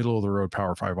like a middle of the road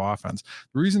Power 5 offense.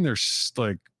 The reason they're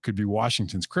like could be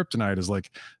Washington's kryptonite is like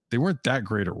they weren't that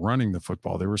great at running the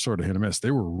football. They were sort of hit and miss.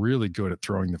 They were really good at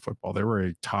throwing the football. They were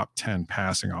a top 10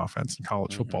 passing offense in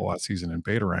college football last season in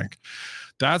beta rank.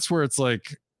 That's where it's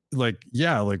like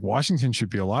yeah, like Washington should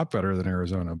be a lot better than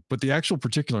Arizona, but the actual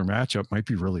particular matchup might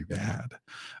be really bad.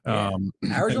 Yeah. And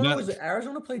that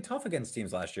Arizona played tough against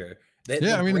teams last year. The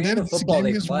yeah, I mean, and they brand had of a football game they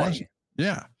against Washington. play.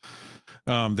 Yeah.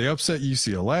 They upset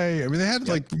UCLA. I mean, they had Yep.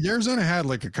 like Arizona had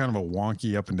like a kind of a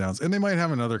wonky up and downs, and they might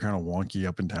have another kind of wonky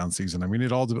up and down season. I mean,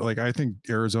 it all like I think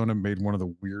Arizona made one of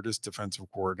the weirdest defensive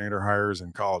coordinator hires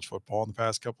in college football in the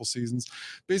past couple seasons.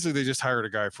 Basically, they just hired a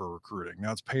guy for recruiting.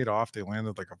 Now it's paid off. They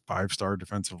landed like a 5-star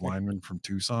defensive lineman from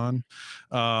Tucson,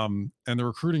 and the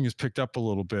recruiting is picked up a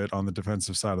little bit on the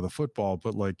defensive side of the football.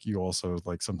 But like you also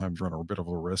like sometimes run a bit of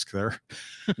a risk there.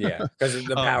 Yeah, because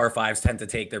the um, Power Fives tend to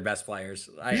take their best players.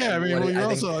 yeah, I mean, well, you're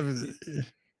I think also, I mean, yeah,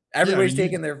 I everybody's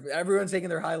mean, you taking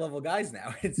their high level guys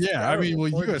now. It's yeah, I mean, terrible.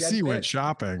 well, Poor Jed USC went Fish.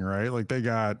 shopping, right? Like they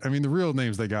got, I mean, the real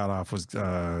names they got off was,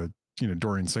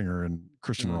 Dorian Singer and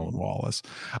Christian Mhm. Roland Wallace.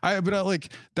 Like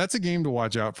that's a game to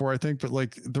watch out for, I think. But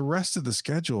like the rest of the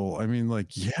schedule, I mean, like,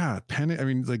 yeah, Penn, I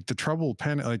mean, like the trouble,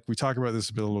 Penn, like we talk about this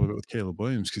a little bit with Caleb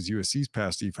Williams because USC's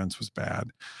pass defense was bad.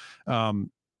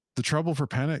 Um, the trouble for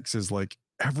Penix is like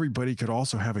everybody could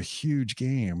also have a huge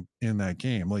game in that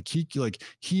game.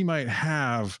 He might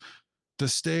have the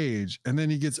stage and then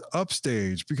he gets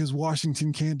upstage because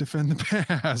Washington can't defend the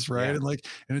pass, right? Yeah.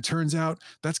 And it turns out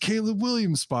that's Caleb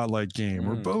Williams' spotlight game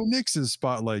or Mm. Bo Nix's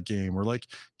spotlight game or like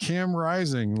Cam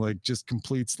Rising like just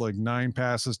completes like 9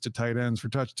 passes to tight ends for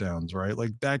touchdowns, right?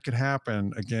 Like that could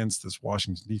happen against this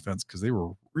Washington defense because they were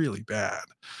really bad.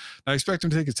 I expect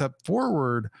them to take a step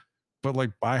forward, but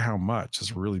like by how much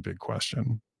is a really big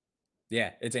question.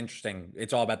 Yeah, it's interesting.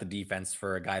 It's all about the defense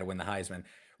for a guy to win the Heisman.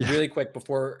 Yeah. Really quick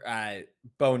before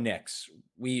Bo Nix,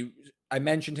 I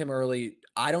mentioned him early.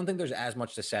 I don't think there's as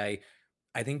much to say.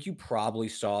 I think you probably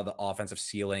saw the offensive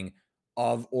ceiling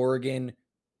of Oregon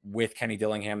with Kenny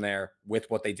Dillingham there, with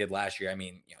what they did last year. I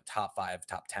mean, top 5,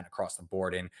 top 10 across the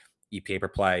board in EPA per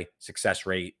play, success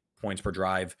rate, points per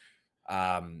drive.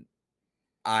 Um,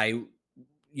 I,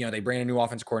 they bring in a new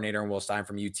offensive coordinator and Will Stein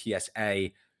from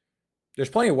UTSA. There's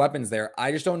plenty of weapons there.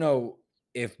 I just don't know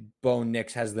if Bo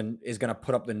Nix is going to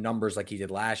put up the numbers like he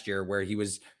did last year, where he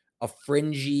was a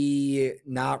fringy,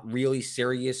 not really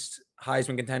serious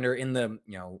Heisman contender in the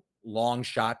long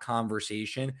shot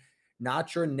conversation. Not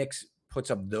sure Nix puts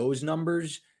up those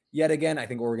numbers yet again. I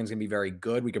think Oregon's going to be very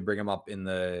good. We could bring him up in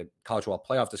the college football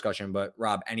playoff discussion. But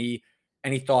Rob, any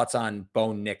thoughts on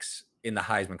Bo Nix in the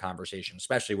Heisman conversation,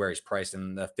 especially where he's priced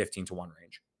in the 15-1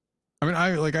 range. I mean,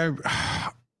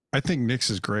 I think Knicks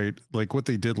is great. Like what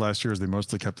they did last year is they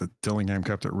mostly kept it. Dillingham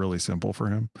kept it really simple for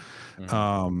him. Mhm.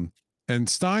 Um, and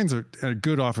Stein's a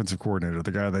good offensive coordinator,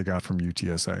 the guy they got from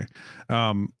UTSA.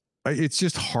 It's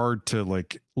just hard to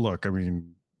like look. I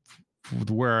mean,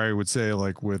 where I would say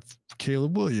like with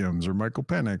Caleb Williams or Michael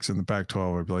Penix in the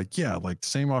Pac-12, I'd be like, yeah, like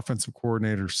same offensive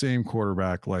coordinator, same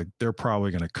quarterback, like they're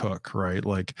probably going to cook, right?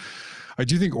 Like I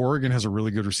do think Oregon has a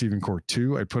really good receiving core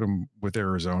too. I'd put them with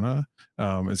Arizona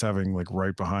as having like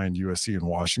right behind USC and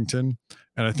Washington.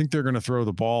 And I think they're going to throw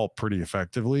the ball pretty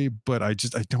effectively, but I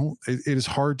don't, it is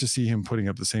hard to see him putting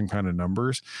up the same kind of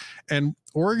numbers. And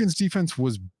Oregon's defense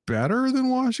was better than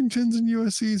Washington's and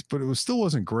USC's, but it was still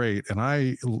wasn't great. And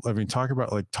I mean, talk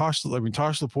about like Tosh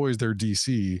Lupoi is their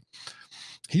DC.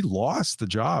 He lost the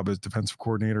job as defensive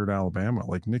coordinator at Alabama.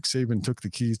 Like Nick Saban took the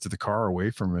keys to the car away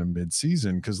from him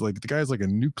mid-season because like the guy's like a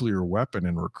nuclear weapon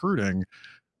in recruiting,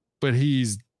 but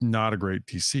he's not a great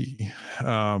DC.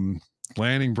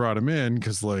 Lanning brought him in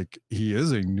because like he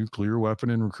is a nuclear weapon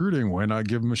in recruiting. Why not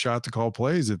give him a shot to call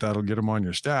plays if that'll get him on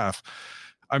your staff?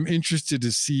 I'm interested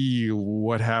to see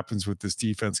what happens with this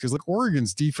defense because like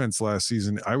Oregon's defense last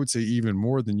season, I would say even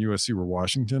more than USC or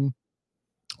Washington,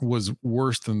 was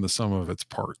worse than the sum of its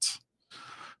parts.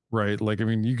 Right. Like, I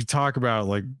mean, you could talk about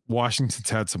like Washington's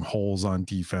had some holes on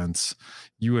defense.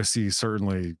 USC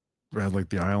certainly had like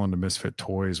the island of misfit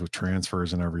toys with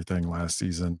transfers and everything last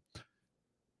season.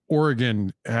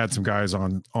 Oregon had some guys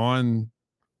on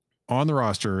the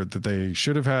roster that they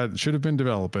should have been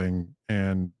developing,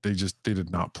 and they did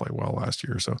not play well last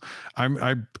year. So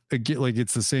I get like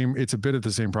it's a bit of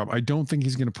the same problem. I don't think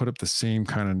he's going to put up the same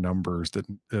kind of numbers that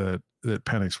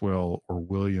Penix will or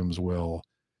Williams will.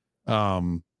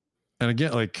 Um, and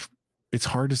again, like it's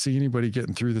hard to see anybody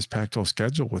getting through this Pac-12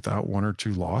 schedule without one or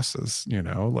two losses,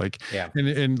 like, Yeah.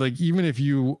 and like, even if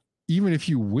you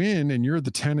win and you're the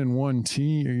 10-1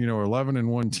 team, or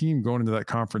 11-1 team going into that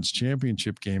conference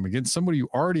championship game against somebody you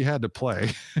already had to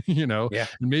play, Yeah.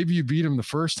 and maybe you beat them the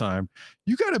first time,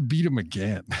 you got to beat them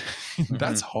again.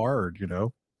 That's Mhm.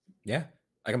 hard. Yeah,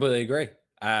 I completely agree.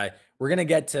 We're gonna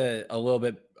get to a little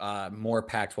bit more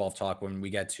Pac-12 talk when we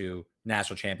get to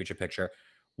national championship picture.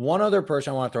 One other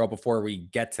person I want to throw up before we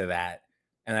get to that,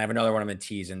 and I have another one I'm gonna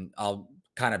tease, and I'll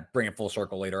kind of bring it full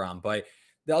circle later on. But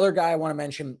the other guy I want to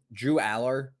mention, Drew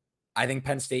Aller. I think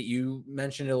Penn State. You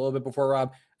mentioned it a little bit before,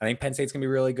 Rob. I think Penn State's gonna be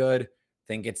really good. I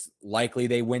think it's likely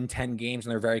they win 10 games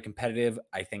and they're very competitive.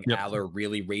 I think Yep. Aller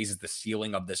really raises the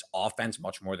ceiling of this offense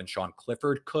much more than Sean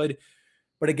Clifford could.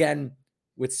 But again,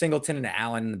 with Singleton and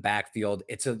Allen in the backfield,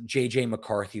 it's a JJ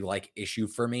McCarthy like issue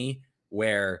for me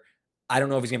where I don't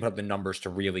know if he's going to put up the numbers to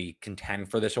really contend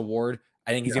for this award.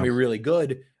 I think he's going Yeah. to be really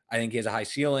good. I think he has a high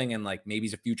ceiling and like maybe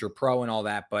he's a future pro and all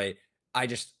that. But I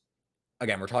just,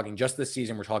 again, we're talking just this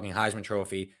season. We're talking Heisman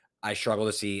Trophy. I struggle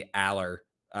to see Aller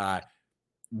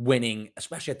winning,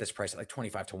 especially at this price at like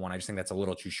 25-1. I just think that's a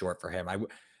little too short for him.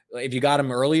 If you got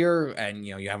him earlier and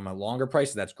you have him at longer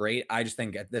prices, that's great. I just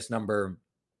think at this number,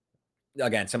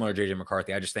 again, similar to JJ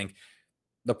McCarthy, I just think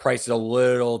the price is a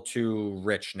little too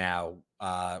rich now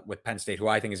with Penn State, who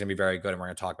I think is going to be very good, and we're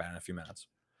going to talk about it in a few minutes.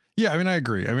 Yeah, I mean, I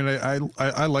agree. I mean,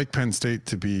 I like Penn State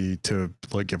to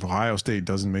like if Ohio State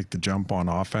doesn't make the jump on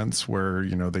offense where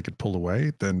they could pull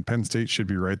away, then Penn State should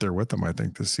be right there with them. I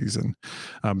think this season,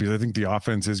 because I think the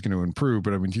offense is going to improve.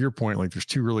 But I mean, to your point, like there's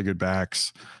two really good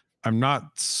backs. I'm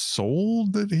not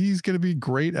sold that he's going to be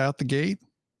great out the gate,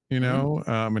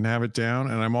 Mm-hmm. and have it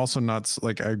down. And I'm also not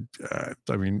like I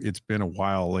mean, it's been a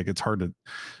while. Like it's hard to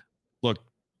look.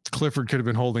 Clifford could have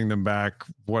been holding them back,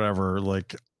 whatever.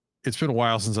 Like it's been a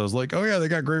while since I was like, oh yeah, they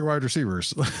got great wide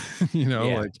receivers, Yeah.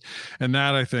 like, and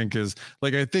that I think is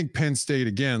like, I think Penn State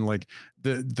again, like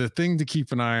the thing to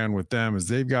keep an eye on with them is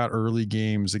they've got early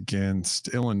games against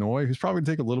Illinois, who's probably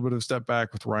take a little bit of a step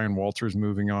back with Ryan Walters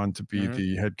moving on to be Mm-hmm.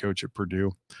 the head coach at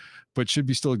Purdue, but should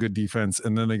be still a good defense.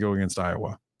 And then they go against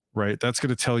Iowa, right? That's going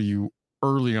to tell you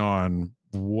early on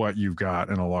what you've got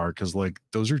in a lark because like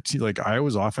those are like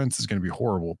Iowa's offense is going to be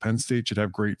horrible. Penn State should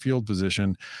have great field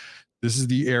position. This is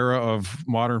the era of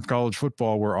modern college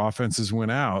football where offenses win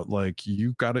out. Like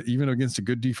you got to, even against a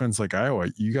good defense like Iowa,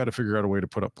 you got to figure out a way to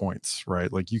put up points,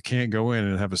 right? Like you can't go in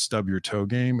and have a stub your toe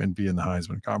game and be in the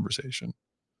Heisman conversation.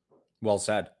 Well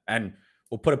said. And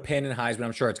we'll put a pin in Heisman.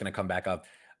 I'm sure it's going to come back up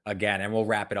again, and we'll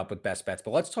wrap it up with best bets.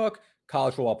 But let's talk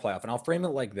college football playoff, and I'll frame it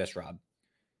like this, Rob.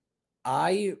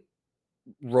 I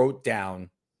wrote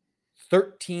down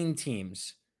 13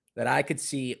 teams that I could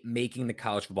see making the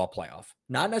college football playoff,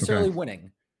 not Okay. necessarily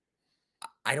winning.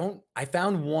 I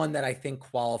found one that I think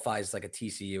qualifies like a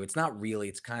TCU. It's not really,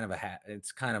 it's kind of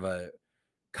it's kind of a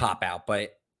cop out,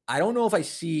 but I don't know if I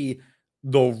see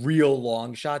the real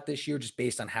long shot this year just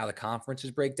based on how the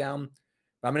conferences break down.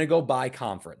 But I'm going to go by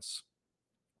conference.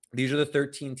 These are the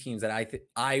 13 teams that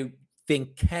I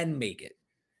think can make it.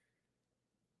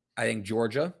 I think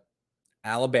Georgia,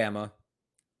 Alabama,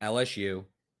 LSU,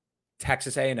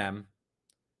 Texas A&M,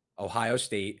 Ohio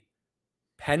State,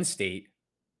 Penn State,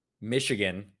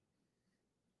 Michigan,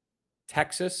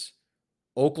 Texas,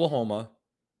 Oklahoma,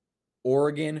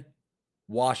 Oregon,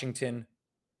 Washington,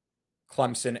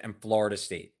 Clemson, and Florida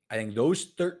State. I think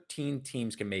those 13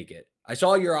 teams can make it. I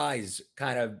saw your eyes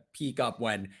kind of peak up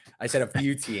when I said a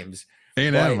few teams,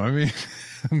 A&M, but I mean,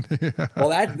 yeah. well,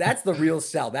 that's the real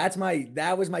sell. That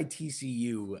was my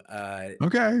TCU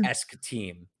Okay. esque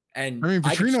team, I and mean,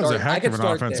 Petrino's a I heck of could an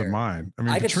start offensive there. mind. I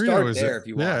mean, I could Petrino start is, there if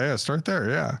you want. yeah, start there.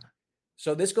 Yeah.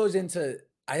 So this goes into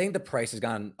I think the price has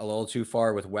gone a little too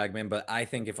far with Wegman, but I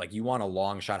think if like you want a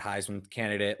long shot Heisman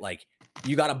candidate, like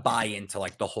you got to buy into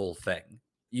like the whole thing.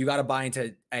 You got to buy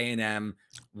into A&M,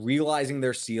 realizing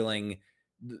their ceiling,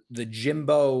 the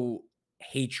Jimbo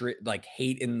hatred, like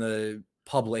hate in the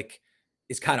public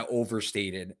is kind of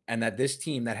overstated, and that this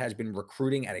team that has been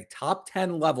recruiting at a top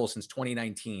 10 level since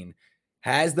 2019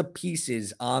 has the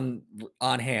pieces on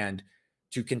hand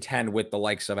to contend with the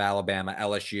likes of Alabama,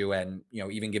 LSU, and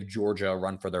even give Georgia a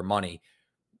run for their money.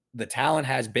 The talent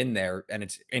has been there, and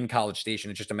it's in College Station.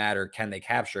 It's just a matter can they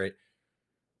capture it.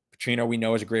 Petrino, we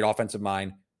know, is a great offensive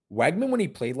mind. Wegman, when he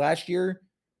played last year,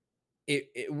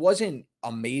 it wasn't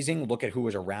amazing. Look at who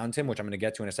was around him, which I'm going to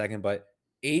get to in a second. But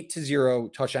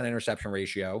 8-0 touchdown interception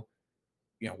ratio.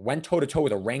 Went toe to toe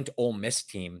with a ranked Ole Miss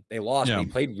team. They lost, but Yeah. he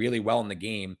played really well in the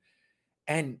game.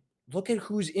 And look at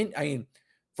who's in. I mean,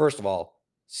 first of all,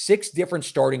 6 different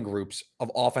starting groups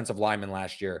of offensive linemen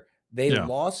last year. They Yeah.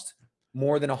 lost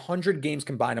more than 100 games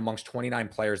combined amongst 29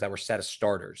 players that were set as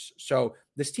starters. So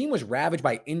this team was ravaged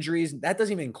by injuries. That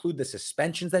doesn't even include the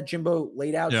suspensions that Jimbo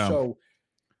laid out. Yeah. So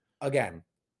again,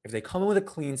 if they come in with a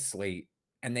clean slate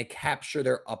and they capture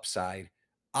their upside,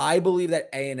 I believe that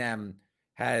A&M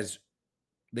has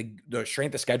the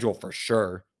strength of schedule for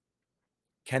sure.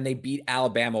 Can they beat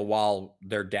Alabama while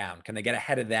they're down? Can they get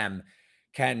ahead of them?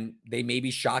 Can they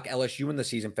maybe shock LSU in the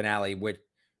season finale? Which,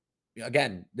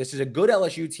 again, this is a good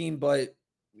LSU team, but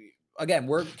again,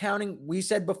 we're counting. We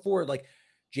said before, like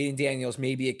Jaden Daniels,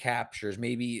 maybe it captures,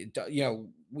 maybe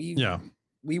Yeah.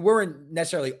 we weren't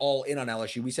necessarily all in on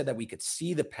LSU. We said that we could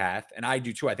see the path, and I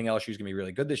do too. I think LSU is going to be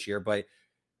really good this year, but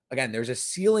again, there's a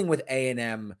ceiling with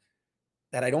A&M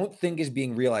that I don't think is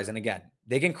being realized. And again,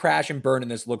 they can crash and burn,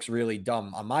 and this looks really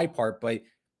dumb on my part, but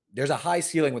there's a high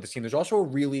ceiling with this team. There's also a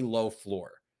really low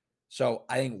floor. So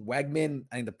I think Wegman,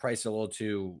 I think the price is a little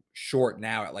too short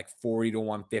now at like 40 to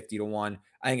 1, 50 to 1.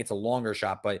 I think it's a longer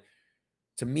shot. But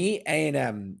to me,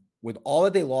 A&M, with all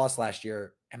that they lost last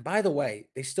year, and by the way,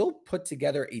 they still put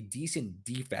together a decent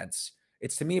defense.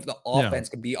 It's to me, if the Yeah. offense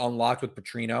can be unlocked with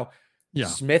Petrino, Yeah.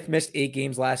 Smith missed 8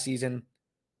 games last season.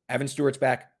 Evan Stewart's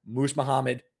back. Moose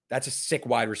Muhammad. That's a sick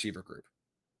wide receiver group.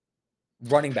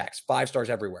 Running backs, 5 stars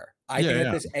everywhere. I think that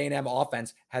Yeah. this A&M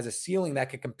offense has a ceiling that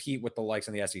could compete with the likes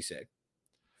in the SEC.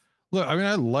 Look, I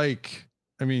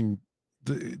mean,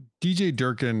 the DJ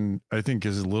Durkin, I think,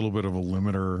 is a little bit of a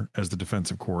limiter as the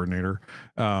defensive coordinator.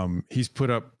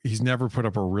 He's never put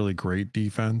up a really great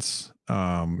defense.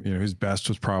 His best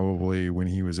was probably when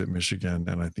he was at Michigan,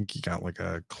 and I think he got like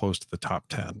a close to the top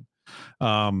 10.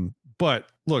 But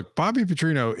look, Bobby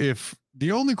Petrino, if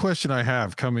the only question I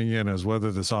have coming in is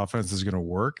whether this offense is going to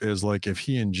work is like if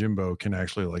he and Jimbo can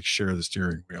actually like share the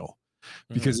steering wheel.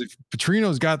 Because if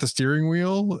Petrino's got the steering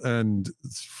wheel and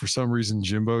for some reason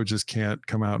Jimbo just can't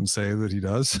come out and say that he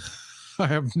does, I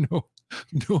have no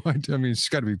idea. I mean, it's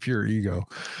got to be pure ego.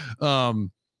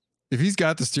 If he's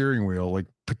got the steering wheel, like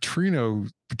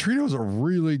Petrino's a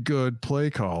really good play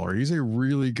caller. He's a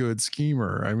really good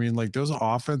schemer. I mean, like those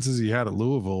offenses he had at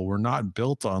Louisville were not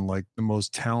built on like the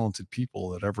most talented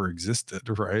people that ever existed,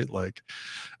 right? Like,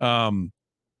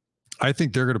 I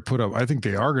think they are going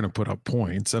to put up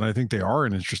points, and I think they are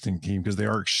an interesting team because they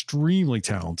are extremely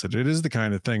talented. It is the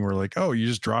kind of thing where like, oh, you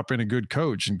just drop in a good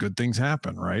coach and good things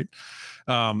happen, right?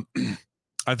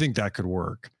 I think that could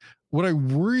work. What I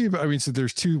worry about, I mean, so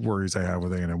there's 2 worries I have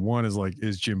with A&M. One is like,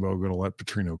 is Jimbo going to let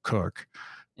Petrino cook?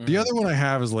 The other one I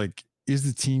have is like, is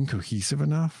the team cohesive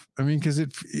enough? I mean, because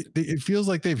it feels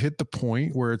like they've hit the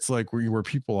point where it's like where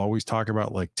people always talk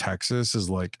about like Texas is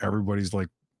like everybody's like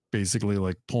basically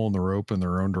like pulling the rope in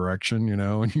their own direction,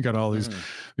 and you got all these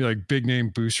like big name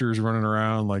boosters running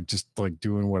around, like just like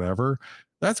doing whatever.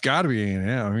 That's got to be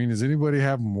A&M. I mean, does anybody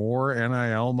have more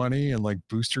NIL money and like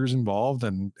boosters involved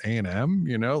than A&M?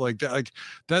 You know, like that. Like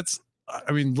that's.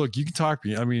 I mean, look, you can talk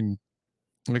me. I mean,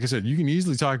 like I said, you can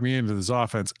easily talk me into this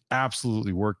offense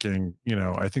absolutely working. You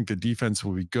know, I think the defense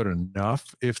will be good enough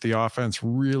if the offense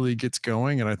really gets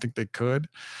going, and I think they could.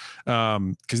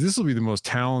 Because this will be the most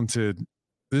talented.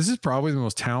 This is probably the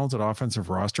most talented offensive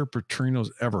roster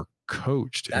Petrino's ever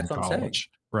coached in That's what I'm saying. college,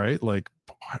 right? Like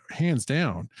hands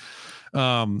down.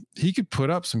 He could put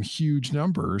up some huge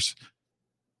numbers.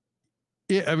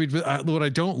 Yeah, I mean, but what I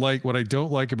don't like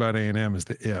about A&M is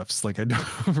the ifs. Like I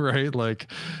don't, right? Like,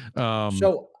 um,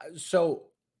 So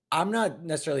I'm not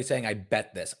necessarily saying I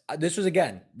bet this. This was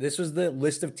the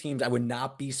list of teams I would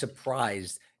not be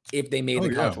surprised if they made oh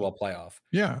the college yeah, football playoff,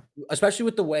 yeah, especially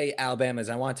with the way Alabama is.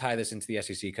 I want to tie this into the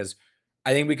SEC because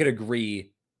I think we could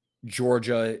agree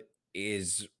Georgia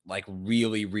is like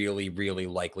really, really, really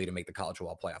likely to make the college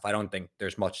football playoff. I don't think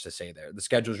there's much to say there. The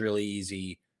schedule's really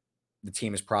easy. The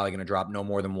team is probably going to drop no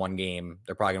more than one game.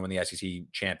 They're probably going to win the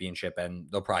SEC championship, and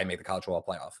they'll probably make the college football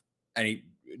playoff. Any?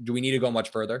 Do we need to go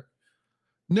much further?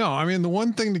 no. I mean, the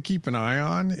one thing to keep an eye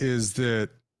on is that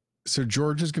so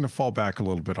Georgia's going to fall back a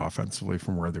little bit offensively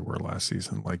from where they were last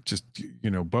season. Like, just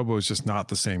Bobo is just not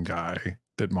the same guy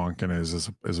that Monken is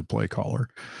as a play caller.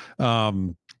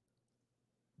 Um,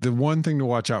 the one thing to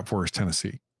watch out for is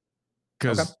Tennessee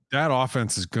Okay. because that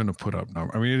offense is going to put up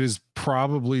numbers. I mean, it is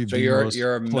probably So the most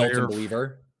you're a Milton player.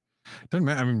 believer. Doesn't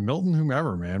matter. I mean, Milton,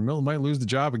 whomever, man, Milton might lose the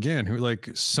job again. Who like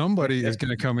somebody is going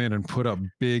to come in and put up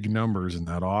big numbers in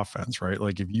that offense, right?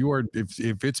 Like if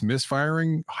it's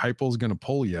misfiring, Heupel's going to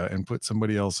pull you and put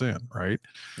somebody else in, right?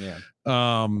 Yeah.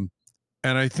 Um,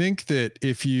 and I think that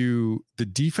the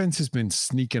defense has been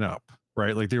sneaking up,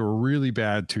 right? Like they were really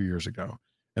bad 2 years ago,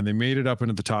 and they made it up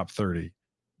into the top 30.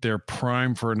 They're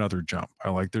prime for another jump. I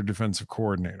like their defensive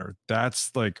coordinator. That's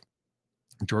like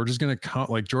Georgia's going to come,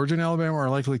 like Georgia and Alabama are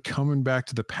likely coming back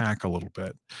to the pack a little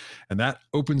bit, and that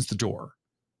opens the door,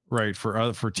 right,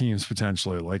 for teams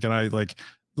potentially. Like, and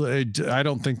I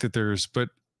don't think that but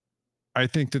I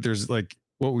think that there's like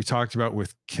what we talked about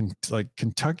with like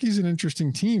Kentucky's an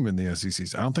interesting team in the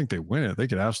SEC. I don't think they win it. They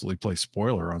could absolutely play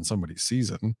spoiler on somebody's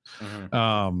season. Hmm.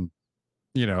 Um,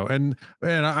 and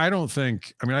I don't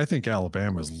think. I mean, I think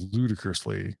Alabama is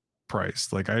ludicrously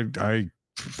priced. Like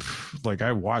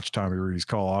I watched Tommy Rees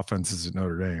call offenses at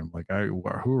Notre Dame. Like who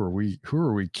are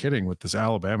we kidding with this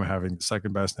Alabama having the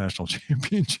second best national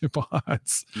championship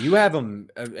odds? You have them.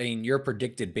 I mean, your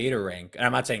predicted beta rank, and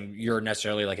I'm not saying you're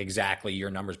necessarily like exactly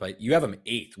your numbers, but you have them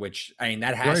eighth, which I mean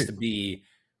that has Right. to be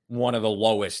one of the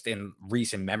lowest in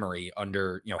recent memory.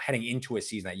 Under heading into a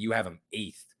season that you have them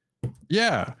eighth.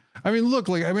 Yeah. I mean, look,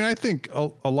 like I mean, I think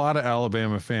a lot of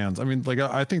Alabama fans, I mean, like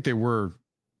I think they were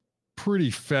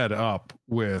pretty fed up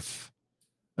with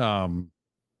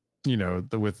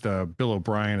with Bill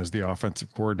O'Brien as the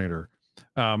offensive coordinator.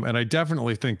 And I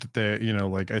definitely think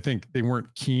that I think they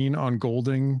weren't keen on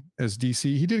Golding as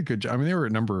DC. He did a good job. I mean, they were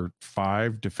at number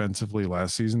 5 defensively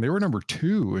last season. They were number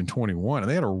 2 in 21, and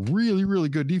they had a really, really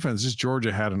good defense. Just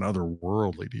Georgia had an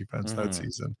otherworldly defense that Mm-hmm.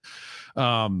 season.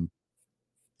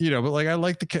 But like I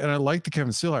like the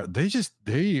Kevin Steele.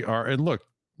 They are, and look,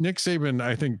 Nick Saban,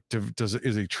 I think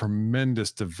is a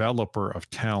tremendous developer of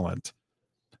talent,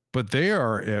 but they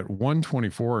are at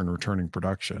 124 in returning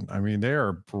production. I mean, they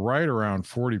are right around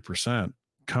 40%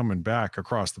 coming back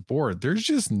across the board. There's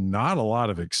just not a lot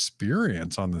of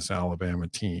experience on this Alabama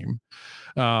team.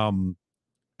 Um,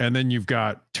 and then you've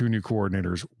got 2 new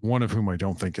coordinators, one of whom I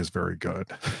don't think is very good.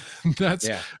 That's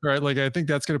Yeah. right. Like, I think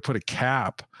that's going to put a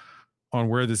cap on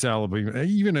where this Alabama,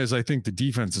 even as I think the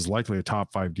defense is likely a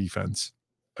top 5 defense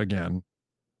again.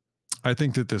 I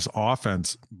think that this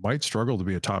offense might struggle to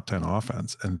be a top 10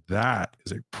 offense, and that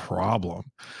is a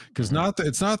problem. Because Mm-hmm.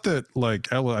 it's not that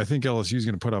like I think LSU is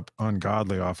going to put up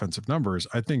ungodly offensive numbers.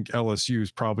 I think LSU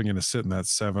is probably going to sit in that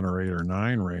 7 or 8 or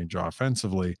 9 range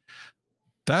offensively.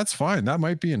 That's fine. That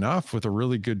might be enough with a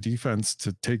really good defense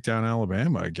to take down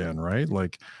Alabama again, right?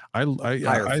 Like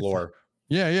Higher I floor.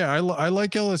 yeah, I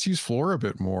like LSU's floor a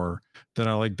bit more than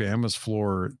I like Bama's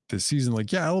floor this season.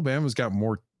 Like, yeah, Alabama's got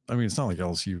more. I mean, it's not like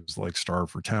LSU is like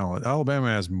starved for talent. Alabama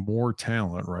has more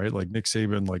talent, right? Like Nick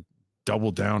Saban, like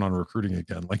doubled down on recruiting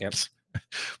again. Like, Yep.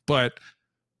 but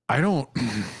I don't.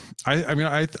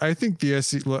 I think the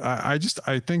SC.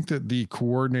 I think that the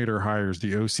coordinator hires,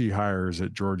 the OC hires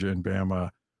at Georgia and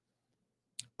Bama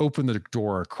open the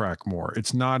door a crack more.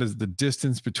 It's not as the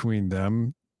distance between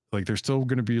them. Like they're still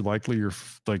going to be likely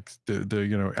like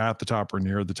the at the top or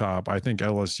near the top. I think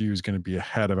LSU is going to be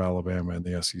ahead of Alabama in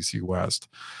the SEC West,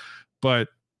 but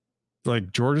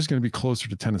like Georgia's going to be closer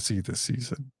to Tennessee this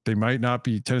season. They might not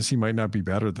be Tennessee might not be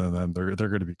better than them. They're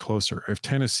going to be closer. If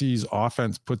Tennessee's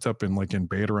offense puts up in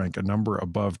beta rank a number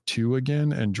above 2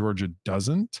 again and Georgia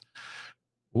doesn't,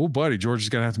 oh buddy, Georgia's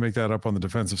going to have to make that up on the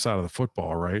defensive side of the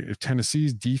football, right? If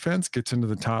Tennessee's defense gets into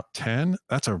the top 10,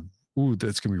 that's going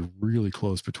to be really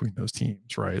close between those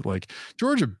teams, right? Like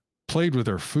Georgia played with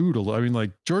their food a little. I mean,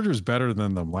 like Georgia was better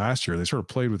than them last year. They sort of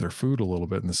played with their food a little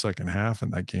bit in the second half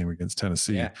in that game against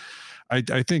Tennessee. Yeah.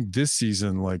 I think this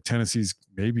season, like Tennessee's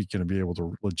maybe going to be able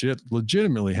to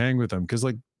legitimately hang with them because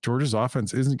like Georgia's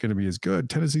offense isn't going to be as good.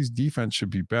 Tennessee's defense should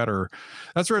be better.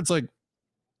 That's where it's like,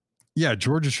 yeah,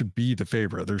 Georgia should be the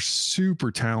favorite. They're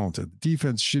super talented.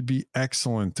 Defense should be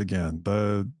excellent again.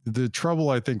 The trouble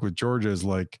I think with Georgia is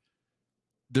like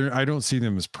I don't see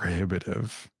them as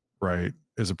prohibitive, right?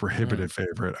 As a prohibitive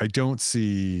favorite. I don't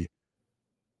see,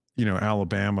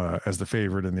 Alabama as the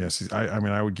favorite in the SEC. I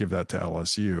mean, I would give that to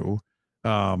LSU.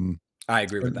 I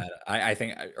agree with that. I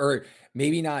think, or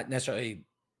maybe not necessarily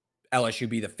LSU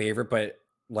be the favorite, but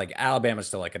like Alabama's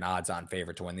still like an odds-on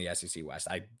favorite to win the SEC West.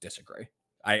 I disagree.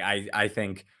 I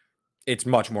think it's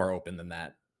much more open than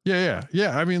that. Yeah.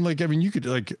 I mean, you could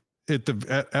like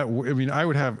I mean, I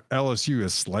would have LSU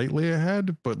as slightly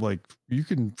ahead, but like you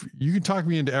can talk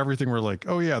me into everything where like,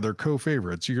 oh yeah, they're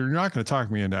co-favorites. You're not going to talk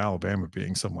me into Alabama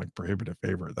being some like prohibitive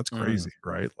favorite. That's crazy,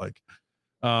 right? Like,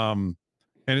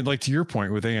 and like to your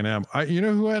point with A&M,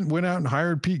 who went out and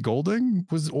hired Pete Golding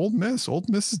was Ole Miss. Ole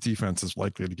Miss's defense is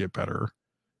likely to get better,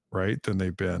 right, than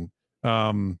they've been.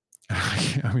 I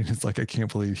mean, it's like I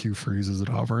can't believe Hugh Freeze is at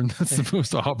Auburn. That's the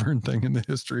most Auburn thing in the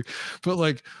history. But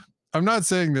like, I'm not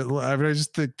saying that. I mean, I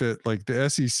just think that like the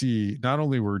SEC, not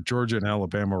only were Georgia and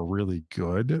Alabama really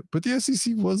good, but the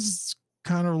SEC was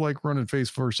kind of like running face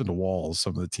first into walls.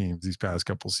 Some of the teams these past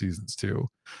couple seasons too,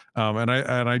 and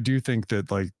I do think that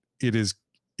like it is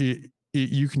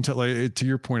you can tell like to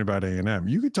your point about A&M,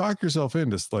 you could talk yourself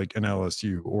into like an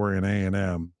LSU or an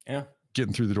A&M. Yeah.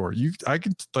 Getting through the door. I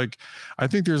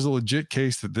think there's a legit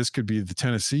case that this could be the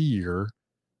Tennessee year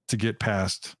to get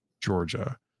past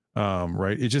Georgia.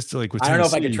 Right. It just like with I don't know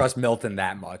if I could Tennessee. trust Milton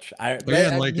that much. Like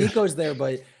Nico's there,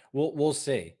 but we'll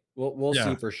see. We'll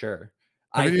see for sure.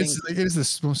 I mean, think it is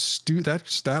the most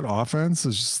that offense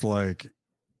is just like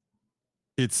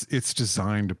it's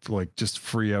designed to like just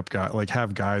free up guys, like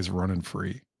have guys running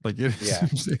free. Like it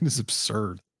is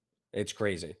absurd. It's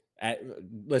crazy.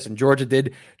 Listen, Georgia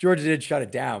did shut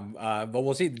it down, but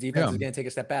we'll see. The defense is going to take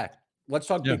a step back. Let's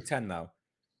talk Big Ten though,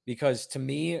 because to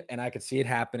me, and I could see it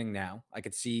happening now. I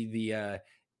could see the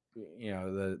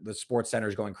sports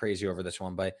centers going crazy over this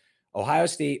one. But Ohio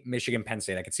State, Michigan, Penn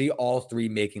State, I could see all three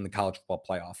making the college football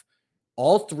playoff.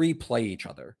 All three play each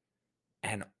other,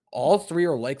 and all three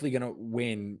are likely going to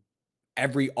win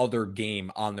every other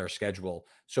game on their schedule.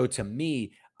 So to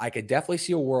me, I could definitely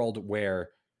see a world where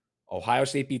Ohio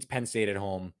State beats Penn State at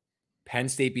home, Penn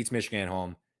State beats Michigan at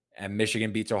home, and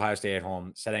Michigan beats Ohio State at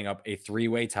home, setting up a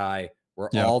three-way tie where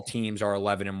all teams are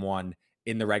 11-1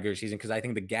 in the regular season. Because I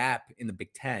think the gap in the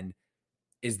Big Ten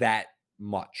is that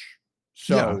much.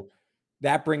 So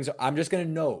that brings, I'm just going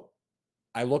to note,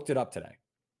 I looked it up today.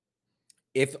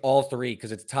 If all three,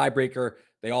 because it's a tiebreaker,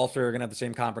 they all three are going to have the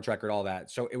same conference record, all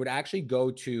that. So it would actually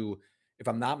go to, if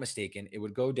I'm not mistaken, it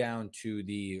would go down to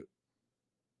the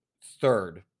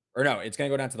third, or no, it's going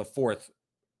to go down to the fourth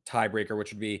tiebreaker,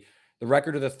 which would be the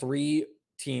record of the three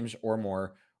teams or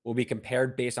more will be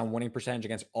compared based on winning percentage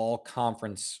against all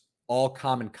common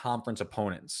conference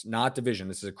opponents, not division.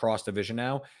 This is across division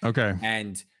now. Okay.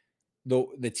 And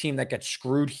the team that gets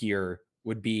screwed here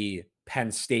would be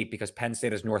Penn State, because Penn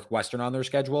State has Northwestern on their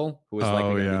schedule, who is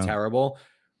likely going to be terrible.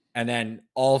 And then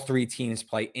all three teams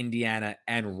play Indiana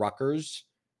and Rutgers.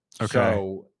 Okay.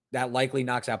 So that likely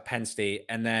knocks out Penn State.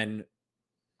 And then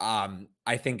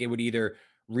I think it would either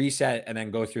reset and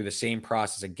then go through the same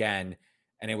process again.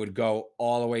 And it would go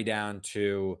all the way down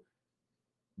to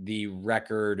the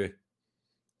record.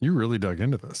 You really dug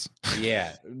into this.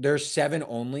 Yeah. There's 7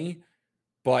 only,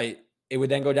 but it would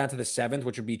then go down to the 7th,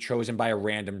 which would be chosen by a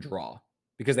random draw,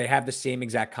 because they have the same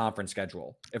exact conference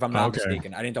schedule, if I'm not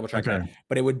mistaken. I didn't double check that,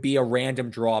 but it would be a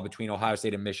random draw between Ohio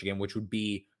State and Michigan, which would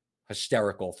be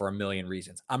hysterical for a million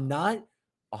reasons.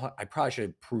 I probably should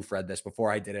have proofread this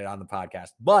before I did it on the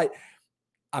podcast, but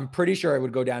I'm pretty sure it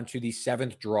would go down to the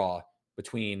 7th draw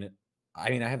between,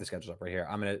 I have the schedules up right here.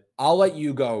 I'll let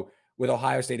you go with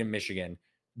Ohio State and Michigan.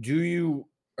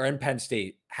 Or in Penn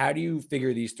State, how do you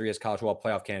figure these three as college football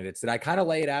playoff candidates? Did I kind of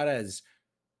lay it out as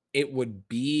it would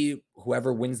be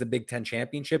whoever wins the Big Ten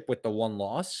championship with the one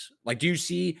loss? Like, do you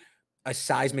see a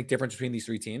seismic difference between these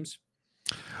three teams?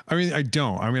 I mean, I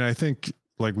don't. I mean, I think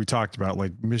like we talked about,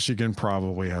 like Michigan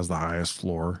probably has the highest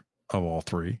floor of all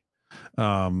three.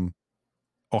 Um,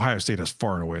 Ohio State has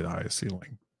far and away the highest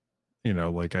ceiling.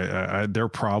 Like their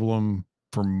problem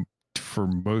for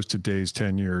most of Day's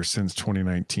tenure since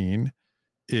 2019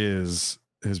 has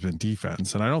been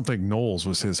defense, and I don't think Knowles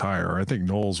was his hire. I think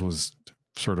Knowles was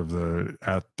sort of the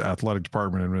athletic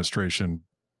department administration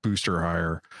booster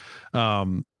hire,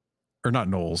 or not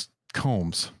Knowles,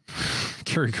 Combs,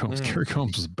 Kerry Combs. Kerry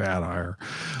Combs was a bad hire.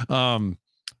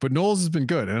 But Knowles has been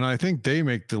good. And I think they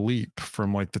make the leap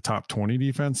from like the top 20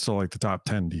 defense to like the top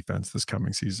 10 defense this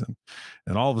coming season.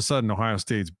 And all of a sudden, Ohio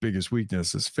State's biggest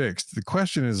weakness is fixed. The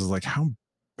question is like, how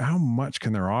much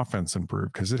can their offense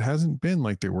improve? Because it hasn't been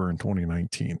like they were in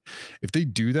 2019. If they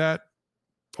do that,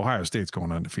 Ohio State's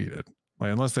going undefeated.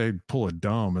 Like, unless they pull a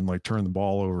dumb and like turn the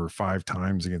ball over 5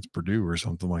 times against Purdue or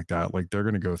something like that, like they're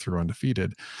going to go through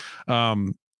undefeated.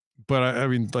 But I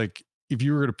mean, like, if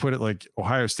you were to put it like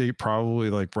Ohio State probably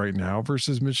like right now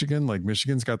versus Michigan, like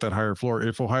Michigan's got that higher floor.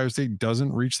 If Ohio State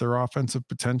doesn't reach their offensive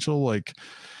potential, like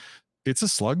it's a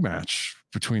slug match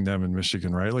between them and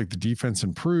Michigan, right? Like the defense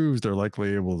improves, they're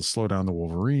likely able to slow down the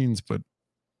Wolverines, but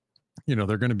they're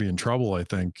going to be in trouble, I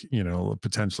think,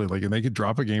 potentially, like, and they could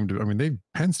drop a game to, I mean,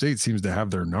 Penn State seems to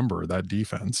have their number, that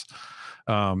defense,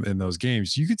 in those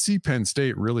games. You could see Penn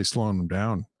State really slowing them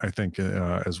down, I think,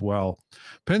 as well.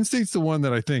 Penn State's the one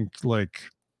that I think, like,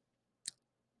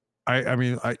 I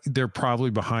mean, they're probably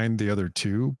behind the other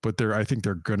two, but I think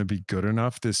they're going to be good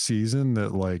enough this season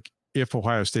that, like, if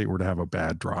Ohio State were to have a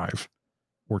bad drive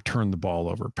or turn the ball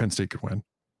over, Penn State could win.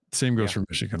 Same goes for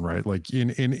Michigan, right? Like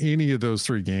in any of those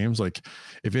 3 games, like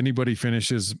if anybody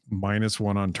finishes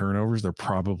 -1 on turnovers, they're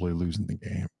probably losing the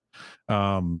game.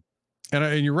 And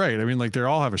you're right. I mean, like they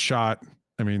all have a shot.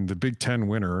 I mean, the Big Ten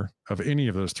winner of any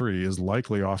of those 3 is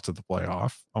likely off to the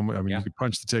playoff. I mean, you could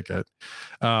punch the ticket.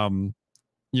 Potentially.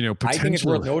 I think it's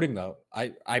worth noting, though.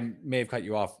 I may have cut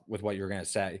you off with what you were going to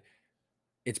say.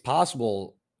 It's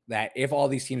possible that if all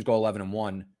these teams go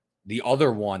 11-1, the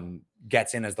other one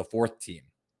gets in as the 4th team.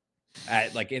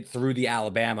 Through the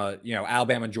Alabama,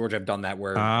 Alabama and Georgia have done that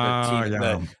where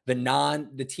the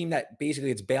team that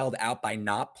basically it's bailed out by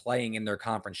not playing in their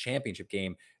conference championship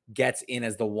game gets in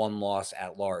as the one loss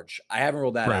at large. I haven't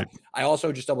ruled that out. I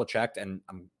also just double checked, and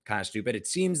I'm kind of stupid. It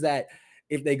seems that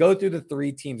if they go through the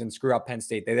 3 teams and screw up Penn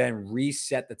State, they then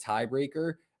reset the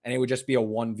tiebreaker, and it would just be a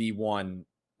 1v1.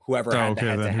 Whoever had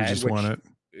the head-to-head,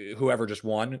 whoever just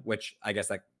won, which I guess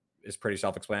that is pretty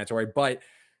self-explanatory, but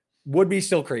would be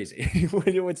still crazy.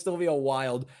 It would still be a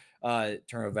wild turn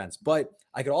of events. But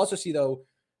I could also see, though,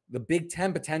 the Big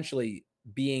Ten potentially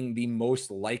being the most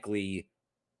likely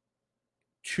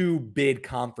to bid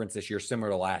conference this year, similar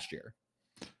to last year.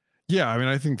 Yeah, I mean,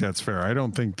 I think that's fair. I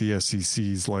don't think the SEC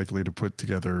is likely to put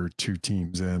together 2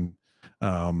 teams in.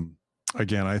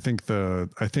 Again, I think the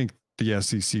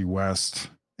SEC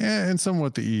West and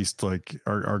somewhat the East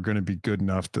are going to be good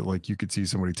enough that like you could see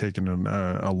somebody taking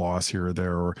a loss here or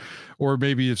there, or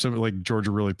maybe if somebody like Georgia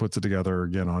really puts it together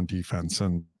again on defense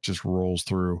and just rolls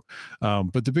through.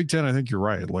 But the Big Ten, I think you're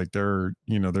right. Like they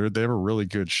have a really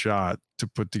good shot to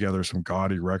put together some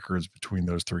gaudy records between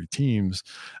those 3 teams,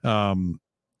 and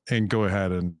go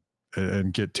ahead and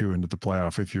get 2 into the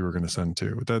playoff if you were going to send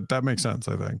 2. That makes sense,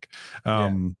 I think. I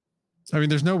mean,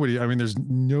 there's nobody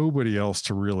else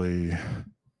to really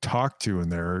talk to in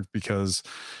there because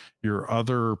your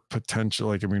other potential,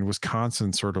 like, I mean,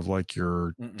 Wisconsin sort of like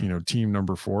your, team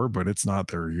number 4, but it's not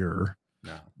their year,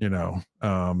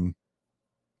 and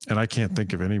I can't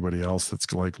think of anybody else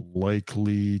that's like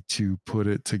likely to put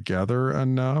it together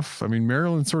enough. I mean,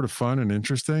 Maryland's sort of fun and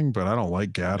interesting, but I don't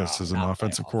like Gaddis as an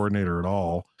offensive coordinator at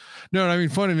all. No, I mean,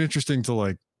 fun and interesting to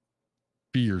like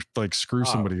be your like screw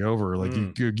somebody over. Like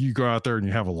you go out there and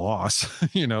you have a loss,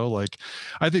 like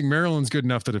I think Maryland's good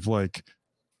enough that if like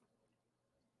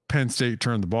Penn State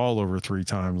turned the ball over 3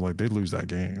 times, like they'd lose that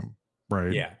game.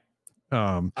 Right. Yeah.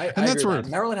 And that's where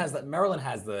Maryland has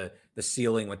the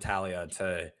ceiling with Talia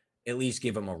to at least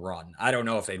give them a run. I don't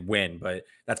know if they'd win, but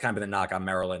that's kind of been the knock on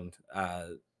Maryland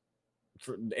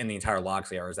in the entire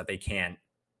Loxley era is that they can't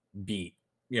beat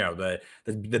the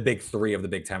big 3 of the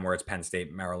Big Ten, where it's Penn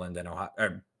State, Maryland,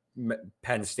 and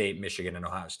Penn State, Michigan, and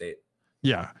Ohio State.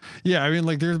 Yeah. I mean,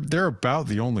 like they're about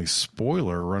the only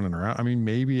spoiler running around. I mean,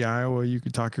 maybe Iowa you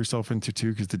could talk yourself into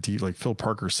too, because like Phil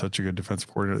Parker's such a good defensive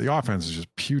coordinator. The offense is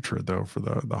just putrid though for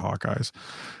the Hawkeyes.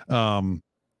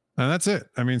 And that's it.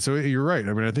 I mean, so you're right.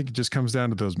 I mean, I think it just comes down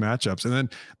to those matchups. And then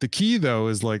the key though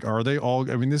is like, are they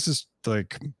all? I mean, this is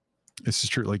like This is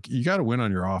true. Like you got to win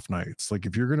on your off nights. Like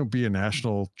if you're going to be a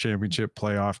national championship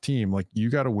playoff team, like you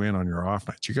got to win on your off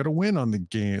nights. You got to win on the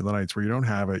nights where you don't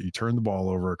have it. You turn the ball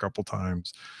over a couple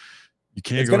times. You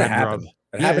can't It's go going to ahead and draw. happen.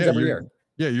 It Yeah, happens every year.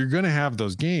 you're going to have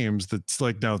those games. That's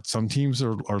like now some teams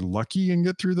are lucky and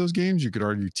get through those games. You could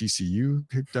argue TCU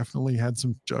definitely had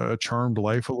some charmed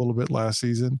life a little bit last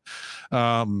season.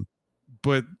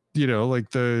 But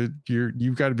like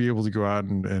you've got to be able to go out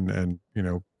and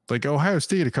like Ohio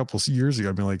State a couple of years ago.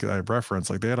 I mean, like I referenced,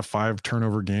 like they had a 5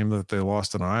 turnover game that they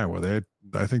lost in Iowa.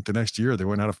 I think the next year they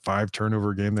went out a 5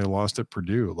 turnover game they lost at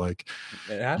Purdue. Like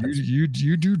It you happens.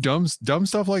 you do dumb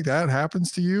stuff like that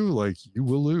happens to you, like you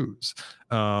will lose.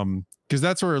 Because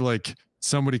that's where like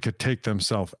somebody could take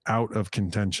themselves out of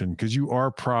contention, because you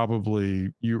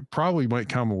probably might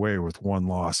come away with one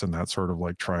loss in that sort of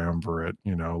like triumvirate,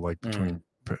 like between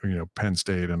Penn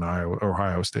State and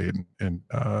Ohio State and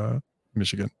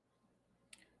Michigan.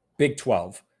 Big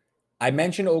 12. I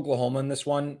mentioned Oklahoma in this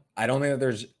one. I don't think that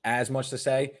there's as much to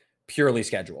say. Purely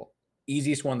schedule.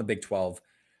 Easiest one in the Big 12.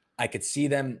 I could see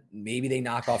them, maybe they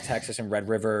knock off Texas and Red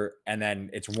River, and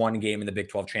then it's one game in the Big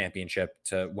 12 championship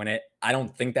to win it. I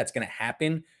don't think that's going to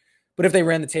happen. But if they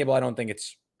ran the table, I don't think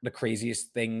it's the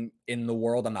craziest thing in the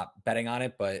world. I'm not betting on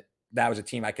it, but that was a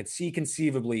team I could see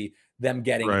conceivably them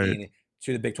getting Right. into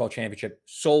the Big 12 championship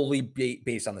solely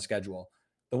based on the schedule.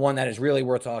 The one that is really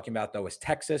worth talking about, though, is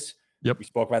Texas. Yep. We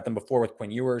spoke about them before with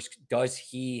Quinn Ewers. Does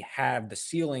he have the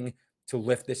ceiling to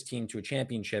lift this team to a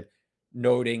championship,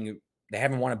 noting they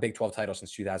haven't won a Big 12 title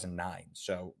since 2009.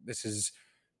 So this has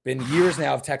been years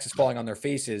now of Texas falling on their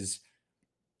faces.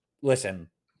 Listen,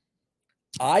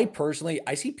 I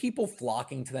see people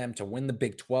flocking to them to win the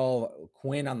Big 12,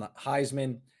 Quinn on the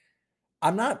Heisman.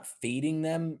 I'm not fading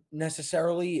them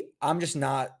necessarily. I'm just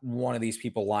not one of these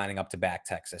people lining up to back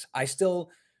Texas.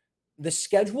 The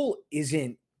schedule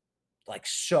isn't like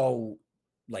so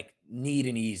like neat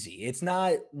and easy. It's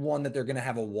not one that they're going to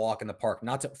have a walk in the park.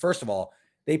 First of all,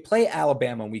 they play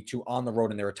Alabama in week 2 on the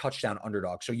road and they're a touchdown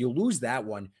underdog. So you lose that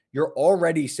one. You're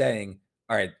already saying,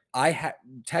 all right,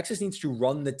 Texas needs to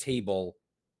run the table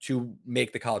to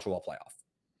make the college football playoff.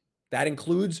 That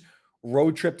includes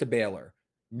road trip to Baylor,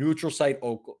 neutral site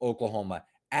Oklahoma,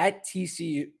 at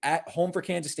TCU, at home for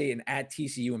Kansas State, and at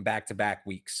TCU in back-to-back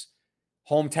weeks.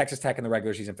 Home Texas Tech in the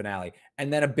regular season finale,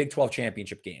 and then a Big 12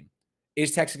 championship game.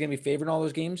 Is Texas going to be favored in all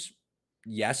those games?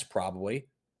 Yes, probably.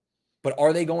 But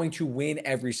are they going to win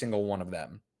every single one of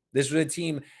them? This was a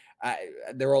team.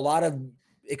 There were a lot of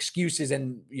excuses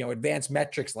and advanced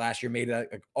metrics last year made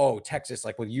like, oh, Texas,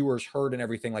 like with Ewers hurt and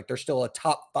everything, like they're still a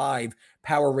top 5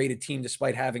 power rated team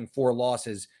despite having 4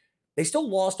 losses. They still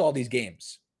lost all these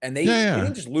games, and they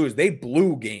didn't just lose; they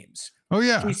blew games. Oh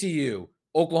yeah, TCU,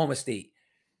 Oklahoma State.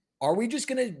 Are we just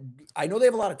gonna? I know they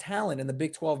have a lot of talent in the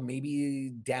Big 12,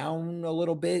 maybe down a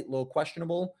little bit, a little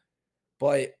questionable.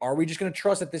 But are we just going to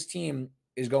trust that this team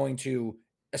is going to,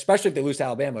 especially if they lose to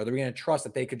Alabama, are we going to trust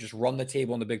that they could just run the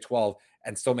table in the Big 12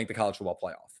 and still make the college football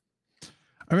playoff?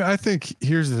 I mean, I think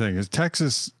here's the thing: is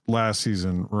Texas last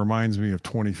season reminds me of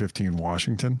 2015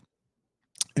 Washington.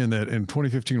 In that in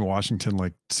 2015 Washington,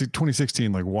 like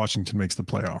 2016, like Washington makes the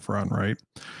playoff run, right?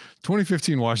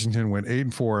 2015 Washington went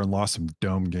 8-4 and lost some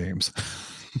dumb games.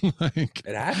 Like,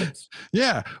 it happens.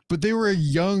 Yeah, but they were a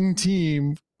young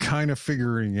team kind of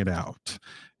figuring it out.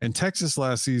 And Texas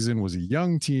last season was a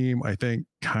young team, I think,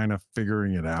 kind of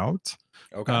figuring it out.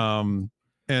 Okay.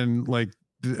 And like,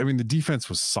 I mean, the defense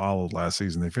was solid last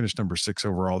season. They finished number 6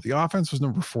 overall. The offense was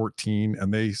number 14,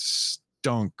 and they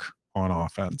stunk on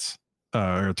offense,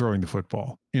 or throwing the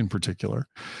football in particular.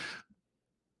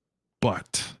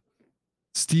 But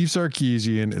Steve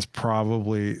Sarkisian is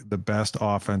probably the best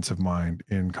offensive mind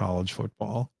in college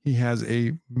football. He has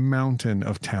a mountain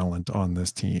of talent on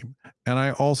this team. And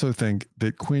I also think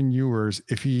that Quinn Ewers,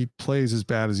 if he plays as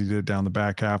bad as he did down the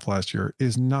back half last year,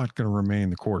 is not going to remain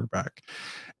the quarterback.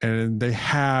 And they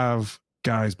have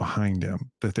guys behind him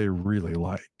that they really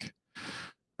like.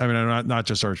 I mean, I'm not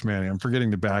just Arch Manning. I'm forgetting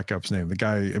the backup's name. The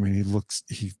guy, I mean, he looks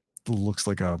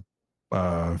like a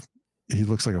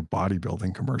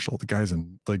bodybuilding commercial. The guy's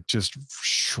like just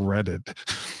shredded.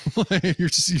 Like you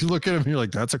look at him and you're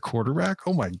like, that's a quarterback?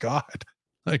 Oh my God.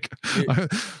 Like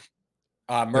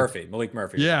Malik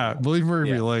Murphy. Yeah, Malik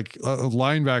Murphy. Yeah. Like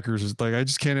linebackers is like, I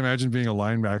just can't imagine being a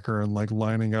linebacker and like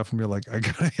lining up and be like, I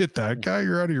gotta hit that guy.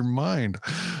 You're out of your mind.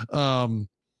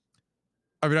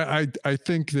 I mean, I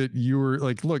think that you were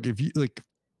like, look, if you like,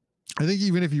 I think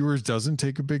even if yours doesn't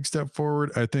take a big step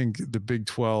forward, I think the Big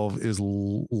 12 is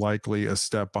likely a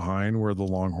step behind where the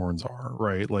Longhorns are,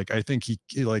 right? Like, I think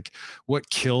like, what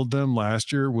killed them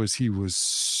last year was he was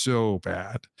so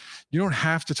bad. You don't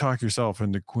have to talk yourself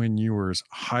into Quinn Ewers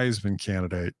Heisman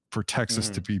candidate for Texas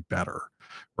to Mhm. be better,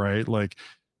 right? Like,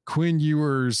 Quinn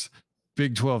Ewers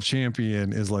Big 12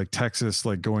 champion is like Texas,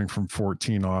 like going from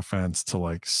 14 offense to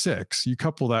like 6. You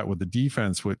couple that with the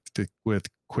defense with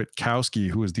Kwiatkowski,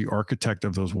 who is the architect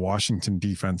of those Washington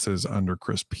defenses under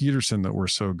Chris Peterson that were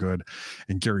so good,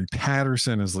 and Gary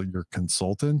Patterson is like your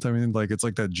consultant. I mean, like, it's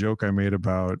like that joke I made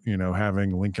about,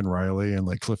 having Lincoln Riley and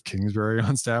like Cliff Kingsbury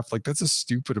on staff. Like, that's a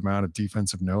stupid amount of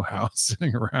defensive know-how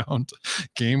sitting around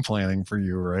game planning for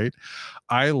you, right?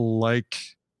 I like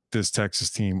this Texas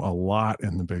team a lot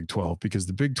in the Big 12 because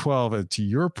the Big 12, to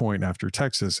your point, after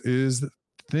Texas, is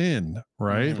thin,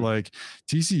 right? Mhm. Like,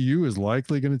 TCU is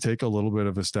likely going to take a little bit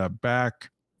of a step back.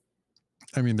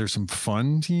 I mean, there's some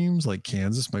fun teams, like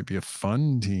Kansas might be a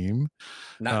fun team.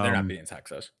 They're not Um, beating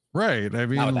Texas. right. I Not with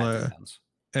mean, that defense.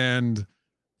 and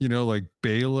like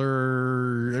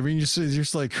Baylor. I mean,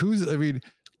 just like I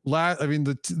mean,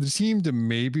 the team to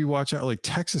maybe watch out, like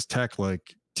Texas Tech,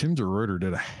 like Tim DeRuyter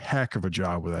did a heck of a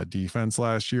job with that defense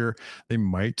last year. They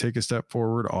might take a step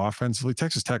forward offensively.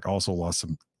 Texas Tech also lost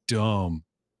some dumb,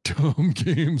 dumb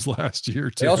games last year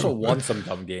They also too. won some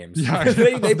dumb games. Yeah, I know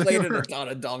They they played in a were. ton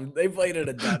of dumb. They played in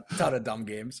a ton of dumb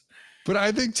games. But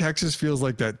I think Texas feels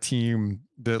like that team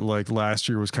that like last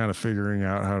year was kind of figuring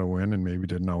out how to win and maybe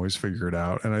didn't always figure it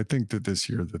out. And I think that this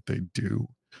year that they do.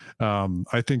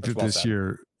 I think That's that well this said.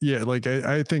 year, yeah, like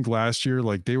I think last year,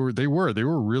 like they were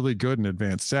really good in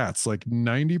advanced stats. Like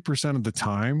 90% of the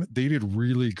time, they did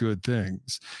really good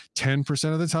things.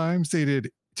 10% of the times they did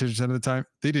 10% of the time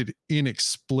they did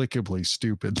inexplicably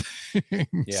stupid things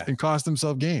Yeah. and cost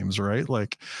themselves games, right?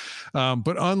 Like,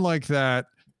 but unlike that,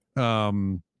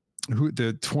 who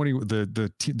the 20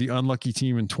 the unlucky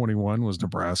team in 21 was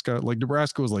Nebraska. Like,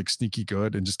 Nebraska was like sneaky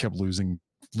good and just kept losing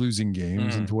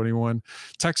games in Mhm. 21.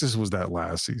 Texas was that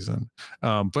last season.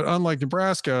 But unlike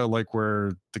Nebraska, like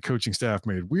where the coaching staff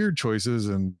made weird choices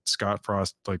and Scott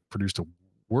Frost like produced a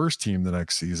worse team the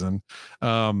next season,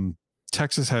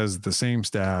 Texas has the same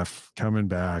staff coming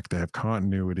back. They have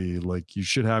continuity. Like, you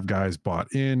should have guys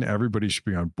bought in. Everybody should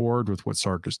be on board with what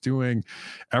Sark is doing.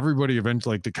 Everybody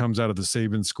eventually, like, that comes out of the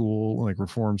Saban school, like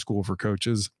reform school for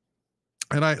coaches.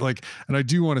 And I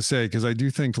do want to say, because I do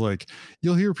think like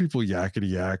you'll hear people yakety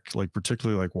yak, like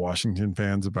particularly like Washington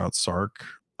fans about Sark.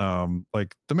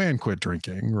 Like, the man quit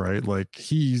drinking, right? Like,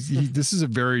 this is a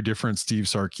very different Steve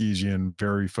Sarkisian,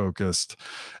 very focused,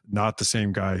 not the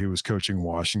same guy who was coaching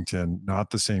Washington, not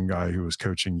the same guy who was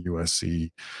coaching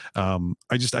USC.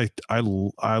 I just I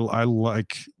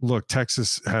like, look,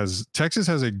 Texas has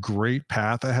a great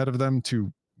path ahead of them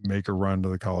to make a run to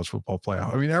the college football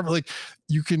playoff. I mean,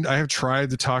 I've tried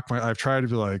to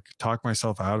be like talk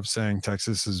myself out of saying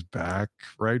Texas is back,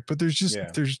 right? But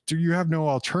Yeah. you have no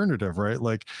alternative, right?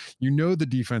 Like, the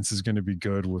defense is going to be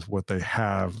good with what they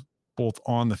have both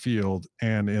on the field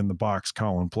and in the box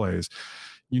Colin plays.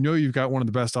 You've got one of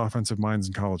the best offensive minds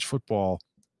in college football.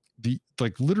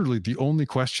 Literally the only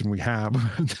question we have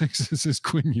in Texas is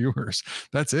Quinn Ewers.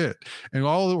 That's it. And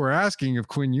all that we're asking of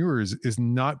Quinn Ewers is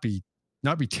not be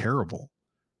terrible,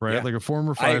 right? Yeah. Like a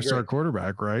former I agree. five-star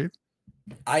quarterback, right?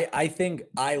 I think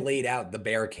I laid out the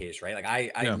bear case, right? Like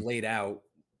I Yeah. laid out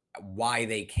why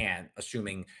they can't,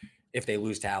 assuming if they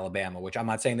lose to Alabama, which I'm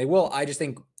not saying they will. I just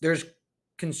think there's Oh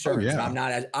concerns, and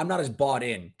yeah. I'm not as bought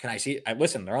in. Can I see it?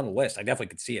 Listen, they're on the list. I definitely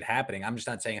could see it happening. I'm just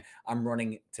not saying I'm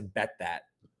running to bet that.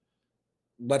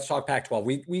 Let's talk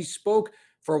Pac-12. We spoke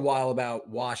for a while about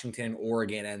Washington,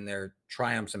 Oregon, and their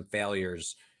triumphs and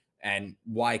failures, and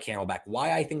why can't hold back.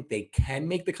 Why I think they can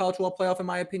make the college football playoff, in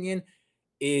my opinion,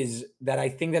 is that I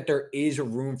think that there is a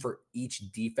room for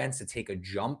each defense to take a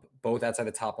jump, both outside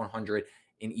the top 100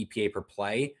 in EPA per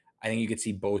play. I think you could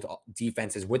see both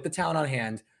defenses with the talent on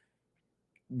hand,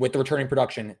 with the returning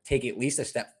production, take at least a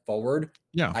step forward.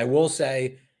 Yeah. I will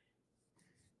say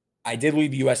I did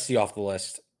leave USC off the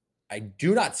list. I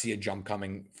do not see a jump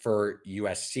coming for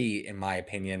USC, in my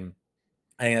opinion.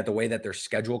 I think that the way that their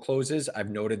schedule closes, I've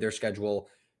noted their schedule,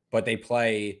 but they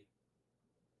play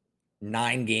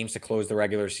 9 games to close the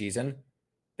regular season.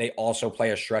 They also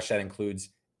play a stretch that includes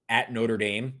at Notre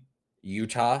Dame,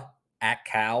 Utah, at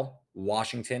Cal,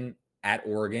 Washington, at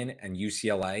Oregon, and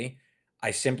UCLA.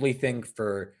 I simply think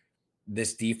for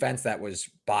this defense that was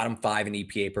bottom 5 in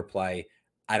EPA per play,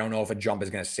 I don't know if a jump is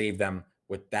going to save them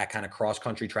with that kind of cross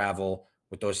country travel,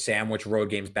 with those sandwich road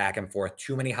games back and forth,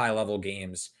 too many high level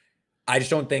games. I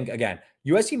just don't think, again,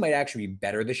 USC might actually be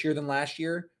better this year than last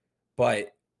year,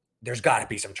 but there's got to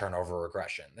be some turnover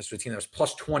regression. This was a team that was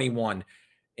plus 21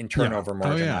 in Yeah. turnover Oh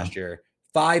margin yeah. last year,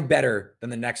 5 better than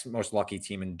the next most lucky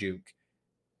team in Duke.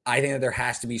 I think that there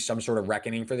has to be some sort of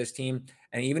reckoning for this team.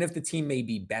 And even if the team may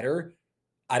be better,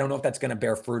 I don't know if that's going to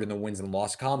bear fruit in the wins and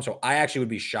loss column. So I actually would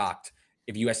be shocked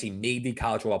if USC made the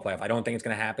college football playoff. I don't think it's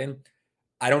going to happen.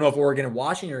 I don't know if Oregon and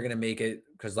Washington are going to make it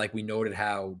because, like we noted,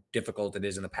 how difficult it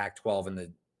is in the Pac-12 and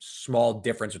the small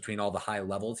difference between all the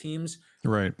high-level teams.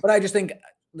 Right. But I just think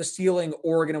the ceiling,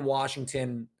 Oregon and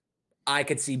Washington, I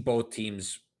could see both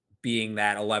teams being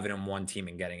that 11-1 team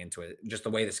and getting into it. Just the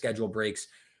way the schedule breaks.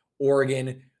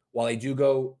 Oregon, while they do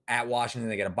go at Washington,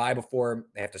 they get a bye before.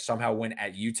 They have to somehow win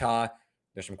at Utah.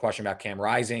 There's some question about Cam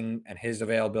Rising and his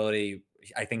availability.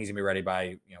 I think he's gonna be ready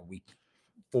by week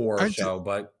 4 or I so.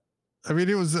 But I mean,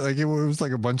 it was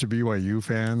like a bunch of BYU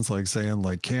fans like saying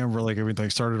like Cam, like I mean, they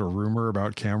started a rumor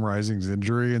about Cam Rising's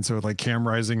injury, and so like Cam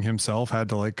Rising himself had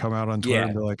to like come out on Twitter and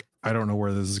yeah, be like, I don't know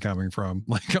where this is coming from.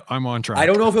 Like I'm on I track.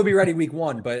 don't know if he'll be ready week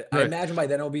 1, but I Right. imagine by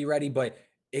then he'll be ready. But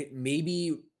it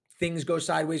maybe things go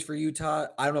sideways for Utah.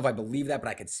 I don't know if I believe that, but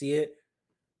I could see it.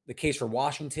 The case for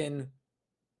Washington,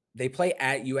 they play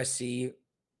at USC.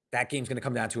 That game's going to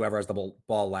come down to whoever has the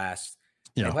ball last.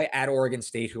 And they Yeah. play at Oregon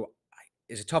State, who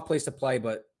is a tough place to play,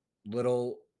 but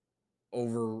little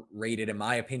overrated in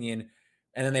my opinion.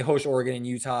 And then they host Oregon and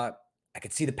Utah. I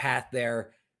could see the path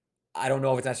there. I don't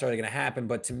know if it's necessarily going to happen,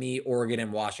 but to me, Oregon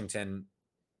and Washington,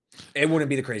 it wouldn't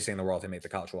be the craziest thing in the world to make the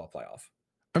college football playoff.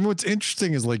 I mean, what's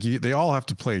interesting is like they all have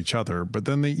to play each other, but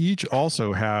then they each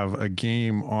also have a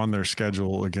game on their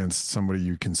schedule against somebody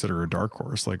you consider a dark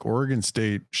horse. Like Oregon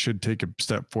State should take a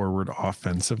step forward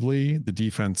offensively. The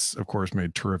defense, of course,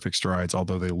 made terrific strides,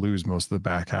 although they lose most of the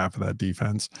back half of that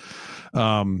defense.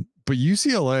 But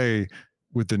UCLA,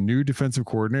 with the new defensive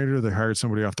coordinator, they hired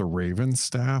somebody off the Ravens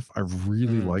staff. I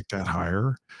really like that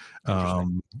hire.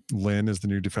 Interesting. Lynn is the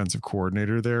new defensive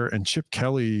coordinator there, and Chip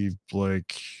Kelly,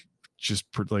 like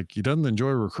like he doesn't enjoy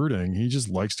recruiting. He just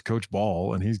likes to coach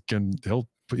ball, and he's going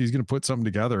to put something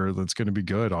together that's going to be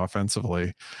good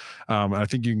offensively. I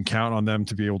think you can count on them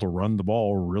to be able to run the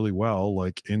ball really well.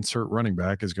 Like insert running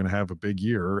back is going to have a big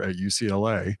year at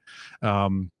UCLA,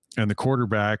 and the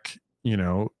quarterback,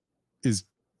 is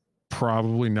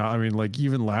probably not. I mean, like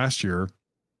even last year,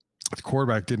 the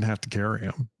quarterback didn't have to carry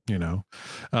him.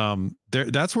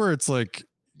 That's where it's like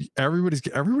everybody's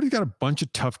got a bunch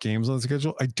of tough games on the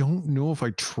schedule. I don't know if I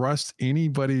trust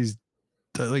anybody's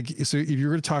like. So if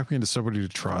you're going to talk me into somebody to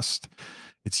trust,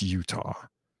 it's Utah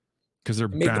because they're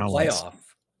Make the balanced playoff.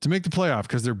 to make the playoff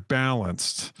because they're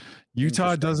balanced.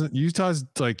 Interesting.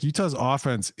 Utah's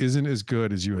offense isn't as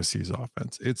good as USC's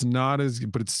offense. It's not as,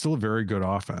 but it's still a very good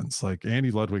offense. Like Andy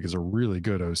Ludwig is a really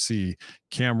good OC.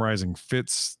 Cam Rising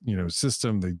fits,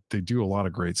 system. They do a lot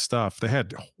of great stuff. They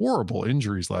had horrible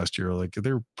injuries last year. Like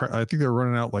I think they were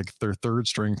running out like their third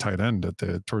string tight end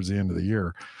towards the end of the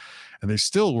year, and they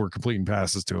still were completing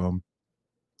passes to him.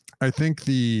 I think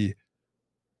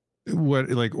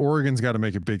Oregon's got to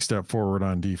make a big step forward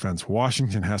on defense.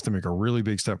 Washington has to make a really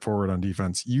big step forward on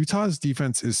defense. Utah's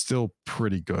defense is still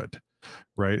pretty good,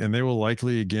 right? And they will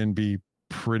likely again be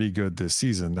pretty good this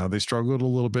season. Now they struggled a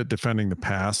little bit defending the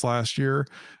pass last year.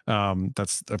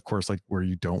 That's of course like where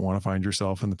you don't want to find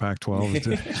yourself in the Pac-12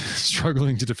 is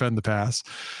struggling to defend the pass.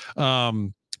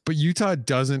 But Utah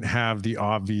doesn't have the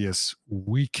obvious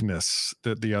weakness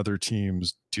that the other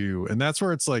teams do. And that's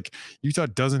where it's like Utah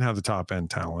doesn't have the top end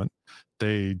talent.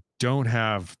 They don't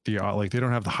have they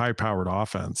don't have the high powered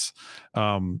offense.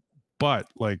 But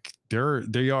like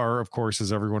they are, of course,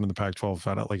 as everyone in the Pac-12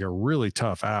 found out, like a really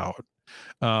tough out.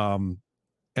 And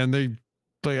they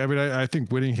play, I mean, I think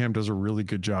Whittingham does a really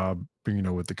good job,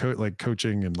 with the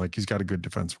coaching, and like he's got a good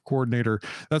defensive coordinator.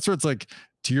 That's where it's like,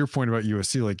 to your point about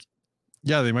USC, like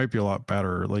yeah, they might be a lot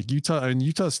better. Like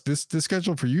Utah's this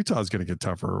schedule for Utah is going to get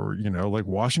tougher. Like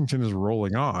Washington is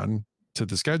rolling on to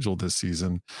the schedule this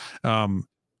season.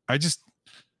 I just,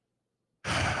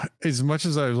 as much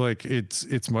as I like,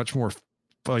 it's much more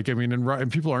like, I mean,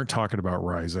 and people aren't talking about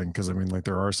Rising because I mean, like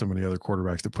there are so many other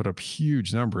quarterbacks that put up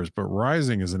huge numbers, but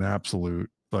Rising is an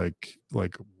absolute like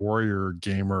warrior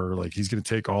gamer. Like he's going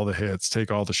to take all the hits,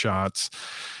 take all the shots.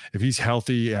 If he's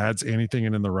healthy, adds anything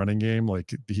in the running game,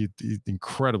 like he's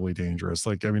incredibly dangerous.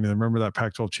 Like, I mean, I remember that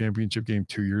Pac-12 championship game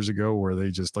 2 years ago where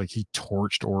they just like, he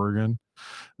torched Oregon.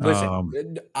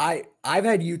 Listen, I've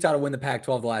had Utah to win the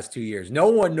Pac-12 the last 2 years. No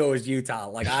one knows Utah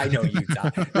like I know Utah.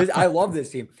 I love this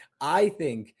team. I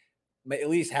think, at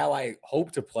least how I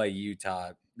hope to play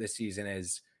Utah this season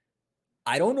is,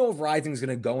 I don't know if Rising's going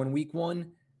to go in week 1,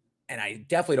 and I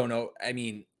definitely don't know. I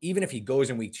mean, even if he goes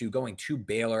in week 2, going to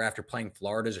Baylor after playing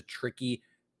Florida is a tricky.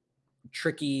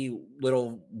 tricky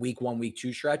little week 1, week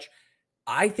 2 stretch.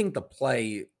 I think the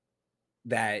play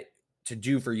that to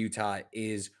do for Utah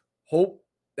is hope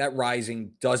that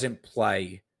Rising doesn't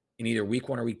play in either week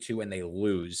 1 or week 2 and they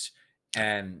lose.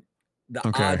 And the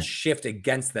Okay. odds shift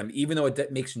against them, even though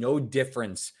it makes no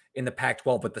difference in the Pac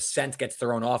 12, but the scent gets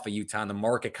thrown off of Utah and the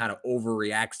market kind of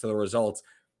overreacts to the results.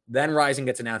 Then Rising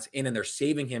gets announced in, and they're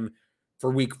saving him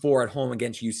for week 4 at home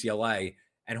against UCLA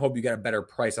and hope you get a better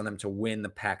price on them to win the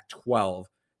Pac 12.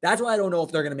 That's why I don't know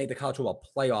if they're going to make the college football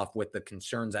playoff with the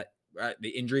concerns that the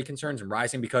injury concerns and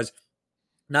Rising, because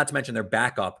not to mention their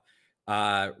backup,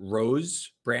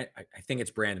 Rose, I think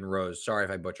it's Brandon Rose. Sorry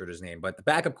if I butchered his name, but the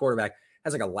backup quarterback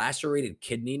has like a lacerated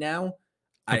kidney now.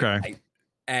 Okay.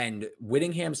 And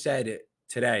Whittingham said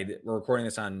today, that we're recording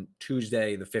this on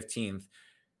Tuesday, the 15th,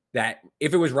 that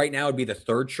if it was right now, it'd be the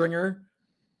third stringer,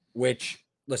 which,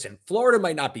 listen, Florida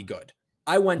might not be good.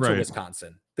 I went to Right.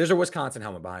 Wisconsin. There's a Wisconsin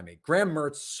helmet behind me. Graham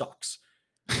Mertz sucks.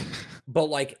 But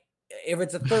like, if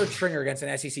it's a third stringer against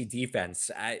an SEC defense,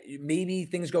 maybe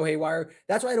things go haywire.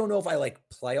 That's why I don't know if I like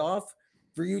playoff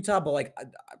for Utah, but like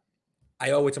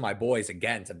I owe it to my boys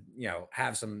again to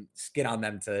have some skin on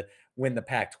them to win the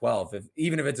Pac-12,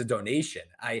 even if it's a donation.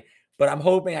 But I'm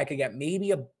hoping I could get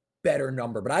maybe a better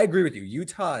number. But I agree with you.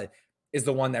 Utah is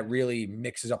the one that really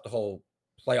mixes up the whole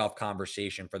playoff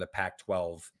conversation for the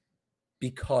Pac-12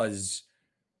 because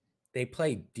they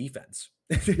play defense.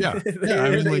 Yeah. Yeah. I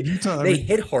mean, like Utah, they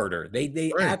hit harder.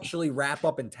 They right. actually wrap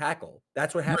up and tackle.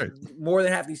 That's what happens. Right. More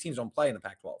than half these teams don't play in the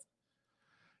Pac-12.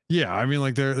 Yeah, I mean,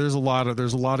 like there's a lot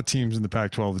of teams in the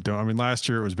Pac-12 that don't. I mean, last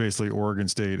year it was basically Oregon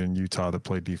State and Utah that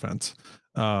played defense.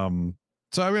 So I mean,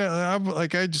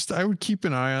 I would keep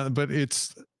an eye on it, but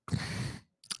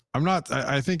I'm not.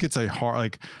 I think it's a hard.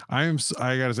 Like I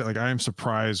gotta say, like I am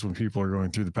surprised when people are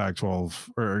going through the Pac-12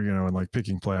 or and like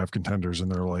picking playoff contenders,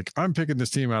 and they're like, I'm picking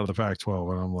this team out of the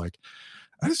Pac-12, and I'm like,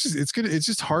 it's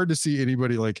just hard to see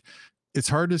anybody like. It's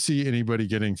hard to see anybody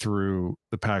getting through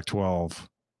the Pac-12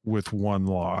 with one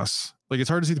loss. Like it's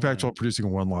hard to see the Pac-12 producing a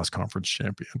one-loss conference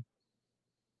champion.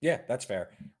 Yeah, that's fair.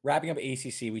 Wrapping up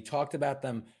ACC, we talked about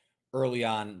them early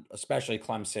on, especially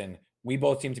Clemson. We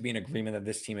both seem to be in agreement that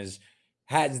this team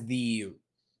has the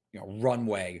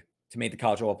runway to make the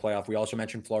college football playoff. We also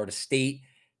mentioned Florida State,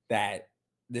 that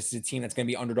this is a team that's going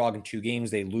to be underdog in 2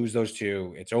 games. They lose those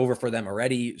 2, it's over for them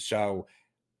already. So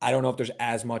I don't know if there's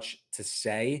as much to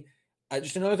say.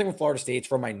 Just another thing with Florida State, it's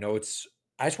from my notes.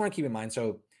 I just want to keep in mind.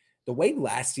 So the way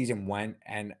last season went,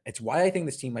 and it's why I think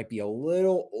this team might be a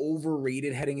little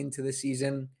overrated heading into the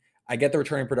season. I get the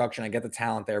returning production, I get the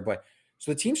talent there, but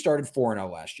so the team started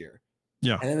 4-0 last year.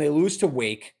 Yeah. And then they lose to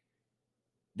Wake.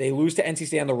 They lose to NC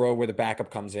State on the road where the backup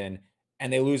comes in,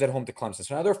 and they lose at home to Clemson.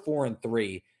 So now they're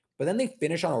 4-3, but then they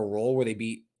finish on a roll where they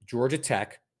beat Georgia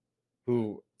Tech,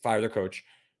 who fired their coach,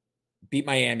 beat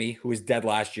Miami, who was dead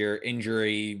last year,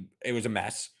 injury, it was a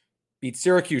mess, beat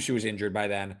Syracuse, who was injured by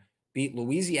then, beat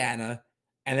Louisiana,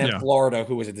 and then Florida,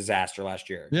 who was a disaster last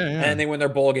year. Yeah. And then they win their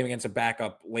bowl game against a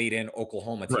backup late in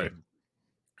Oklahoma team. Right.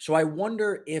 So I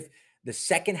wonder if the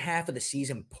second half of the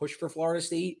season push for Florida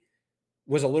State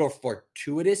was a little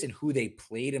fortuitous in who they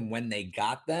played and when they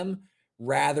got them,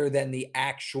 rather than the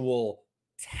actual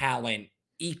talent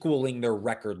equaling their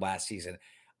record last season.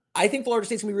 I think Florida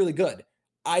State's gonna be really good.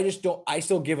 I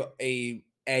still give a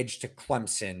edge to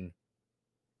Clemson,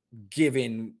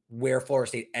 given where Florida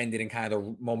State ended and kind of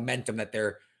the momentum that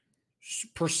they're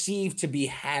perceived to be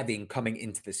having coming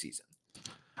into the season.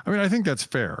 I mean, I think that's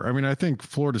fair. I mean, I think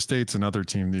Florida State's another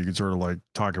team that you could sort of like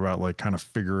talk about, like kind of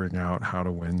figuring out how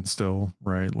to win still,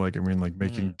 right? Like, I mean, like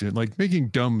making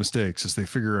dumb mistakes as they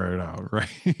figure it out, right?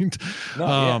 No,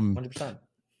 yeah, 100%.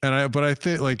 But I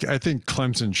think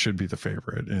Clemson should be the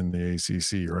favorite in the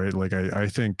ACC, right? Like I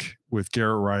think with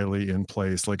Garrett Riley in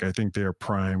place, like I think they are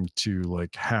primed to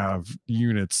like have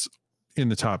units in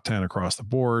the top 10 across the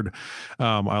board.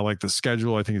 I like the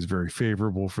schedule. I think it's very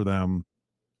favorable for them.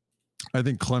 I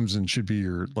think Clemson should be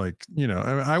your, like,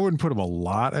 I wouldn't put them a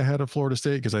lot ahead of Florida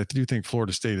State because I do think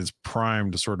Florida State is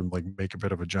primed to sort of like make a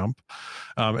bit of a jump.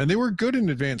 And they were good in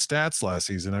advanced stats last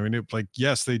season. I mean,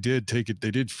 yes, they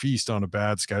did feast on a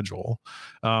bad schedule.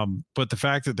 But the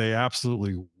fact that they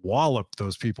absolutely walloped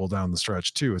those people down the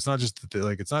stretch too. It's not just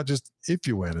it's not just if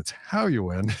you win, it's how you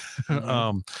win.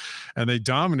 Mm-hmm. And they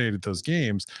dominated those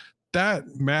games.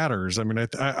 That matters. I mean,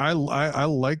 I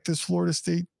like this Florida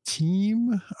State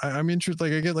team. I'm interested.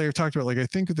 Like I've talked about, like I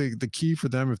think the key for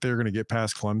them if they're going to get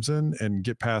past Clemson and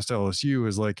get past LSU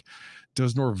is like,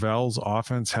 does Norvell's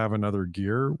offense have another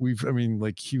gear?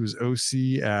 He was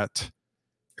OC at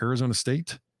Arizona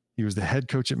State. He was the head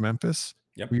coach at Memphis.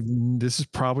 Yep. This is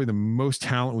probably the most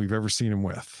talent we've ever seen him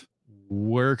with.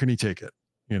 where can he take it?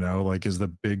 Like is the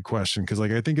big question. Cause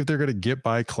like I think if they're gonna get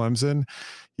by Clemson,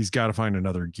 he's got to find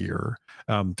another gear.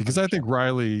 Because I think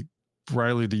 100%.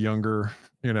 Riley the younger,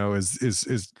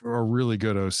 is a really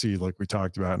good OC, like we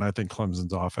talked about. And I think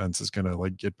Clemson's offense is gonna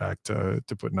like get back to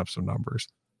putting up some numbers.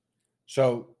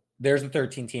 So there's the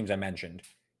 13 teams I mentioned.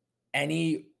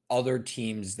 Any other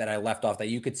teams that I left off that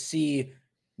you could see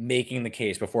making the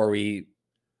case before we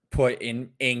put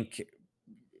in ink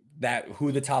that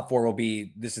who the top four will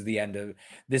be? This is the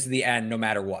end no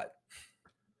matter what.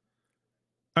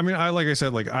 I mean, like I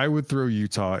said, like I would throw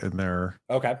Utah in there.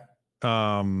 Okay.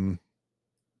 Um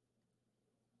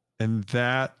and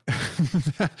that I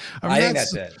mean I think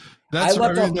that's it. I I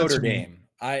left mean off Notre Dame.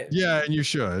 yeah, and you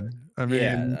should. I mean,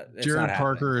 It's not Jared happening.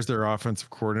 Parker is their offensive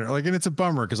coordinator. Like, and it's a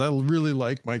bummer because I really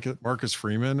like Marcus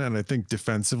Freeman, and I think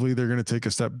defensively they're going to take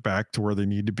a step back to where they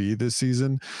need to be this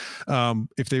season.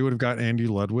 If they would have got Andy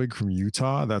Ludwig from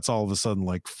Utah, that's all of a sudden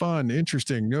like fun,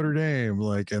 interesting Notre Dame.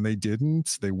 Like, and they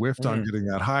didn't. They whiffed on Mhm. getting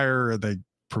that higher. And they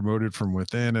promoted from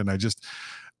within, and I just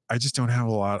don't have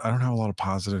a lot. I don't have a lot of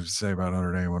positives to say about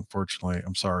Notre Dame, unfortunately.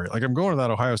 I'm sorry. Like I'm going to that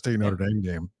Ohio State Yeah, Notre Dame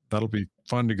game. That'll be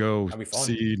fun to go that'll be fun.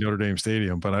 see Notre Dame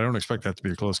Stadium, but I don't expect that to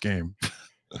be a close game.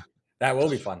 That will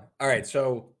be fun. All right.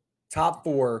 So top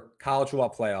four college football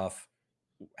playoff.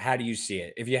 How do you see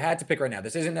it? If you had to pick right now,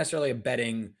 this isn't necessarily a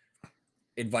betting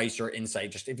advice or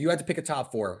insight. Just if you had to pick a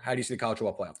top four, how do you see the college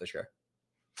football playoff this year?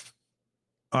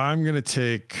 I'm gonna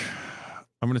take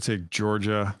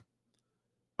Georgia.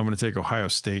 I'm gonna take Ohio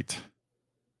State.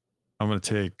 I'm gonna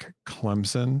take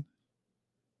Clemson.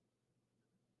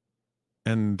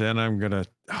 And then I'm gonna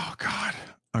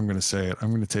say it.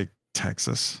 I'm gonna take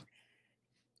Texas.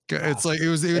 It's Wow. like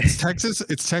it's Texas,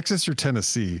 it's Texas or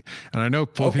Tennessee. And I know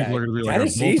people Okay. are gonna be like,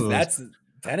 both Tennessee, of those. that's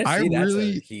I Tennessee, that's a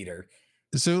really heater.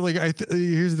 So like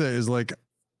here's the is like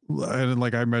and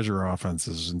like I measure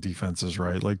offenses and defenses,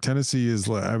 right? Like Tennessee is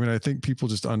like I mean I think people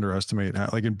just underestimate how,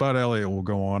 like and Bud Elliott will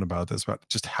go on about this about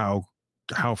just how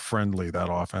friendly that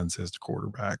offense is to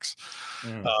quarterbacks.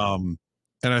 Mhm. Um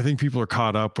and I think people are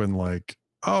caught up in like,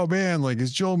 oh man, like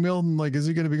is Joel Milton, like is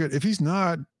he going to be good? If he's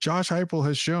not, Josh Heupel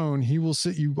has shown he will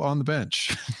sit you on the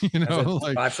bench. As a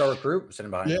Like 5-star recruit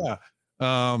sitting behind him. yeah.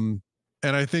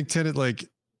 And I think like,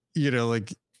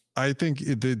 like I think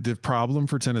the problem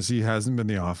for Tennessee hasn't been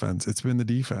the offense, it's been the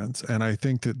defense. And I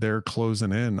think that they're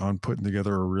closing in on putting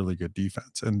together a really good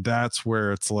defense. And that's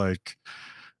where it's like,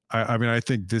 I mean, I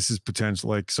think this is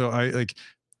potential. Like, so I like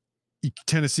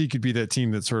Tennessee could be that team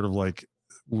that sort of like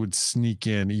would sneak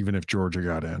in even if Georgia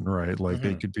got in, right? Like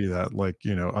they Mhm. could be that, like,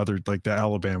 other like the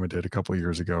Alabama did a couple of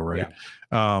years ago, right?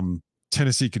 Yeah.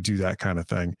 Tennessee could do that kind of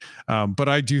thing. But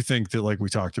I do think that, like we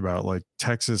talked about, like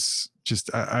Texas,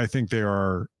 just I think they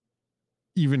are,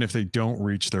 even if they don't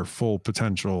reach their full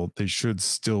potential, they should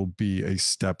still be a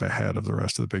step ahead of the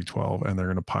rest of the Big 12, and they're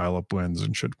going to pile up wins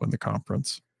and should win the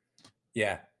conference.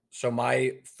 Yeah. So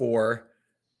my four,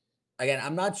 again,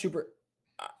 I'm not super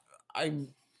I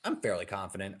I'm fairly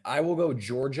confident. I will go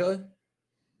Georgia,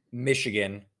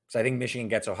 Michigan, because I think Michigan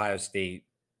gets Ohio State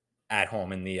at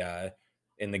home in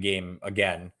the game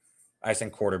again. I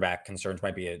think quarterback concerns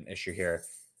might be an issue here.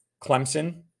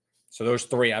 Clemson. So those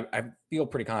three, I feel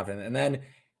pretty confident. And then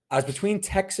I was between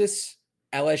Texas,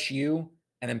 LSU,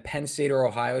 and then Penn State or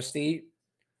Ohio State.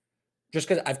 Just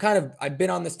because I've been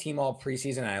on this team all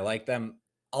preseason and I like them.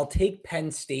 I'll take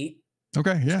Penn State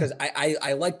Okay, just yeah, because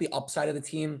I like the upside of the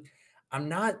team. I'm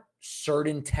not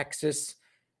certain Texas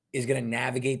is going to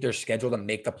navigate their schedule to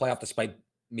make the playoff, despite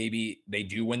maybe they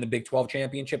do win the Big 12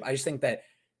 championship. I just think that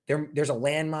there's a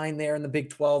landmine there in the Big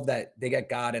 12 that they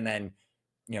got, and then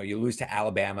you lose to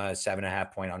Alabama,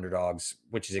 7.5 point underdogs,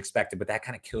 which is expected, but that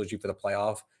kind of kills you for the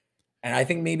playoff. And I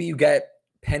think maybe you get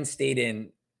Penn State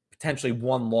in potentially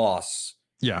one loss,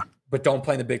 yeah, but don't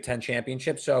play in the Big 10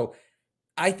 championship. So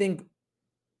I think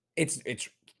it's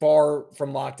far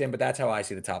from locked in, but that's how I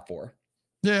see the top four.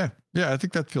 yeah, yeah. I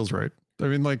think that feels right. I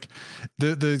mean, like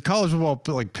the college football,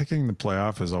 like picking the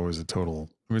playoff is always a total.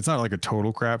 I mean, it's not like a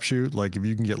total crapshoot. Like if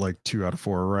you can get like 2 out of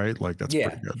 4 right, like that's Yeah.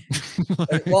 pretty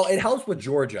good. Well, Like, it helps with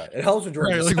Georgia. It helps with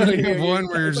right, Georgia. like So when you have one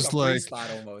where you're it's like just a free like,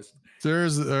 spot almost.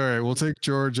 there's all right, we'll take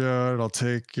Georgia, and I'll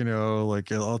take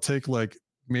like I'll take like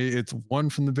me. It's one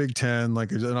from the Big Ten,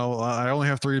 like and I only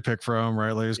have 3 to pick from,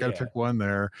 right? Like I just got to Yeah. pick one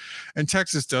there, and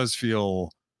Texas does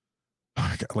feel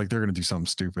like they're gonna do something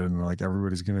stupid, and like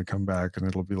everybody's gonna come back, and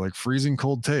it'll be like freezing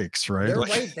cold takes, right? They're Like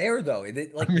right there though. I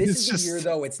Like mean, this is it's the year just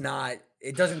though.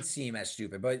 It doesn't seem as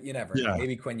stupid, but you never know. yeah.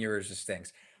 Maybe Quinn Ewers just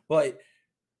stinks. But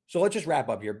so let's just wrap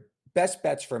up here. Best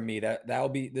bets from me.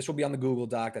 This will be on the Google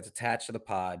Doc that's attached to the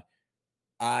pod.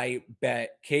 I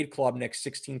bet Cade Klubnik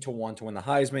 16-1 to win the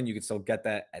Heisman. You can still get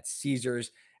that at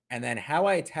Caesars. And then how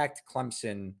I attacked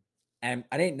Clemson, and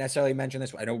I didn't necessarily mention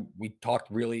this. I know we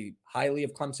talked really highly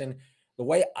of Clemson. The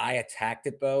way I attacked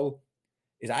it, though,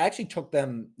 is I actually took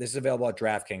them. This is available at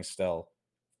DraftKings still.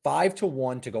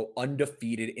 5-1 to go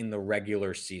undefeated in the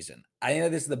regular season. I think that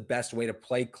this is the best way to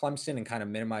play Clemson and kind of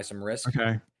minimize some risk.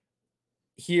 Okay.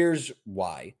 Here's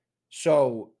why.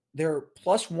 So they're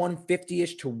plus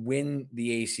 150-ish to win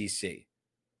the ACC.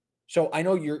 So I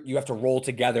know you have to roll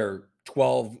together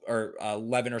 12 or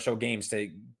 11 or so games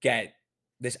to get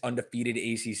this undefeated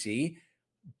ACC,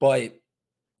 but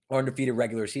or undefeated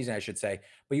regular season, I should say.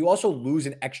 But you also lose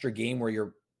an extra game where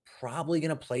you're probably going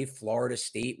to play Florida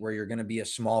State, where you're going to be a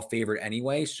small favorite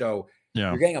anyway. So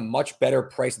Yeah. you're getting a much better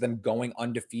price of them going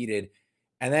undefeated.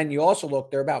 And then you also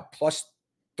look, they're about plus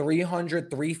 300,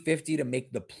 350 to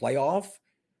make the playoff.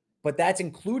 But that's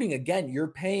including, again, you're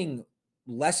paying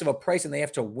less of a price and they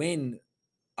have to win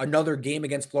another game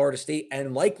against Florida State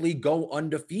and likely go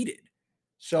undefeated.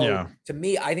 So Yeah. to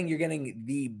me, I think you're getting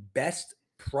the best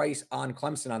price on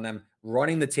Clemson on them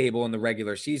running the table in the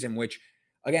regular season, which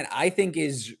again, I think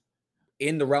is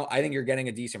in the realm. I think you're getting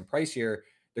a decent price here.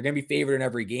 They're going to be favored in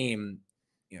every game.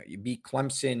 You know, you beat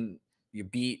Clemson, you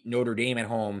beat Notre Dame at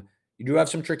home. You do have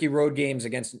some tricky road games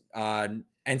against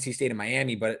NC State and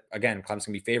Miami, but again, Clemson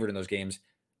can be favored in those games.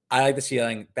 I like the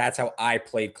ceiling. That's how I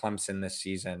played Clemson this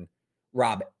season.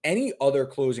 Rob, any other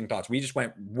closing thoughts? We just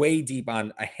went way deep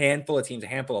on a handful of teams, a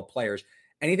handful of players.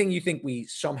 Anything you think we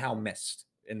somehow missed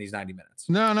in these 90 minutes?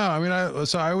 No, no. I mean,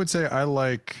 I would say I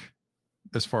like,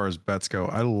 as far as bets go,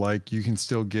 I like, you can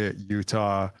still get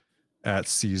Utah at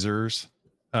Caesars.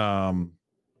 I'm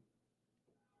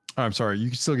sorry, you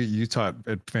can still get Utah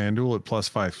at FanDuel at plus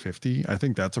 550. I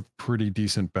think that's a pretty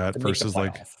decent bet To make the versus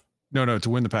like, playoff. no, to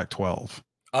win the Pac-12.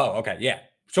 Oh, okay. Yeah.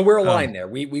 So we're Um, aligned there.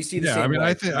 We see the yeah, same way.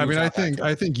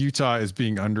 I think Utah is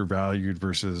being undervalued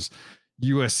versus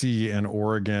USC and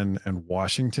Oregon and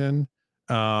Washington.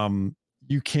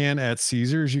 You can at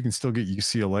Caesars, you can still get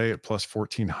UCLA at plus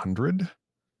 1400.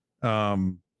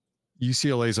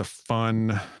 UCLA is a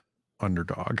fun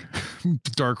underdog,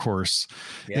 dark horse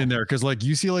in there, because like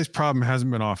UCLA's problem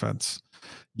hasn't been offense.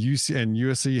 USC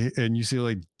and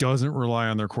UCLA doesn't rely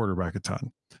on their quarterback a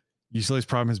ton. UCLA's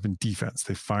problem has been defense.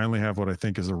 They finally have what I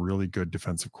think is a really good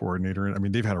defensive coordinator. And I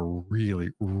mean, they've had a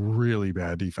really, really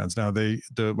bad defense. Now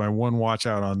my one watch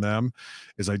out on them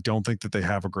is I don't think that they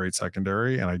have a great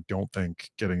secondary. And I don't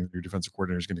think getting a new defensive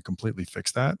coordinator is going to completely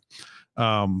fix that.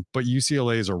 But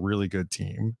UCLA is a really good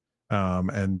team.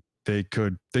 And they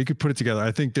could put it together.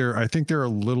 I think they're a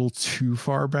little too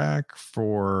far back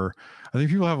for, I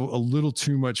think people have a little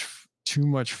too much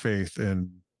faith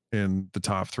in the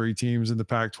top three teams in the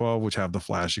Pac-12, which have the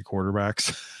flashy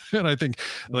quarterbacks. And I think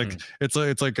like it's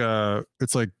like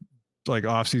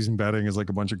off-season betting is like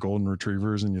a bunch of golden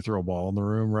retrievers and you throw a ball in the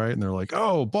room, right? And they're like,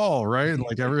 oh, ball, right? And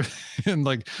like and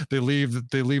like they leave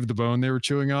the bone they were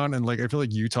chewing on. And like I feel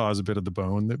like Utah is a bit of the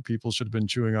bone that people should have been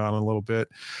chewing on a little bit.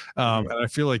 And I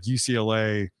feel like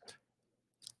UCLA,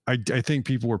 I think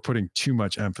people were putting too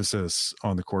much emphasis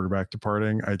on the quarterback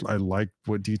departing. I like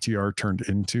what DTR turned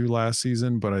into last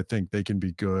season, but I think they can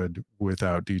be good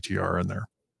without DTR in there.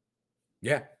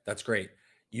 Yeah, that's great.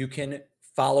 You can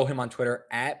follow him on Twitter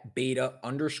at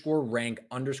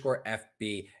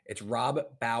beta_rank_FB. It's Rob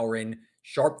Bowron,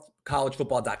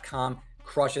 sharpcollegefootball.com.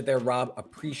 Crush it there, Rob.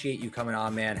 Appreciate you coming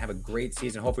on, man. Have a great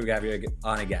season. Hopefully we have you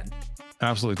on again.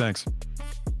 Absolutely. Thanks.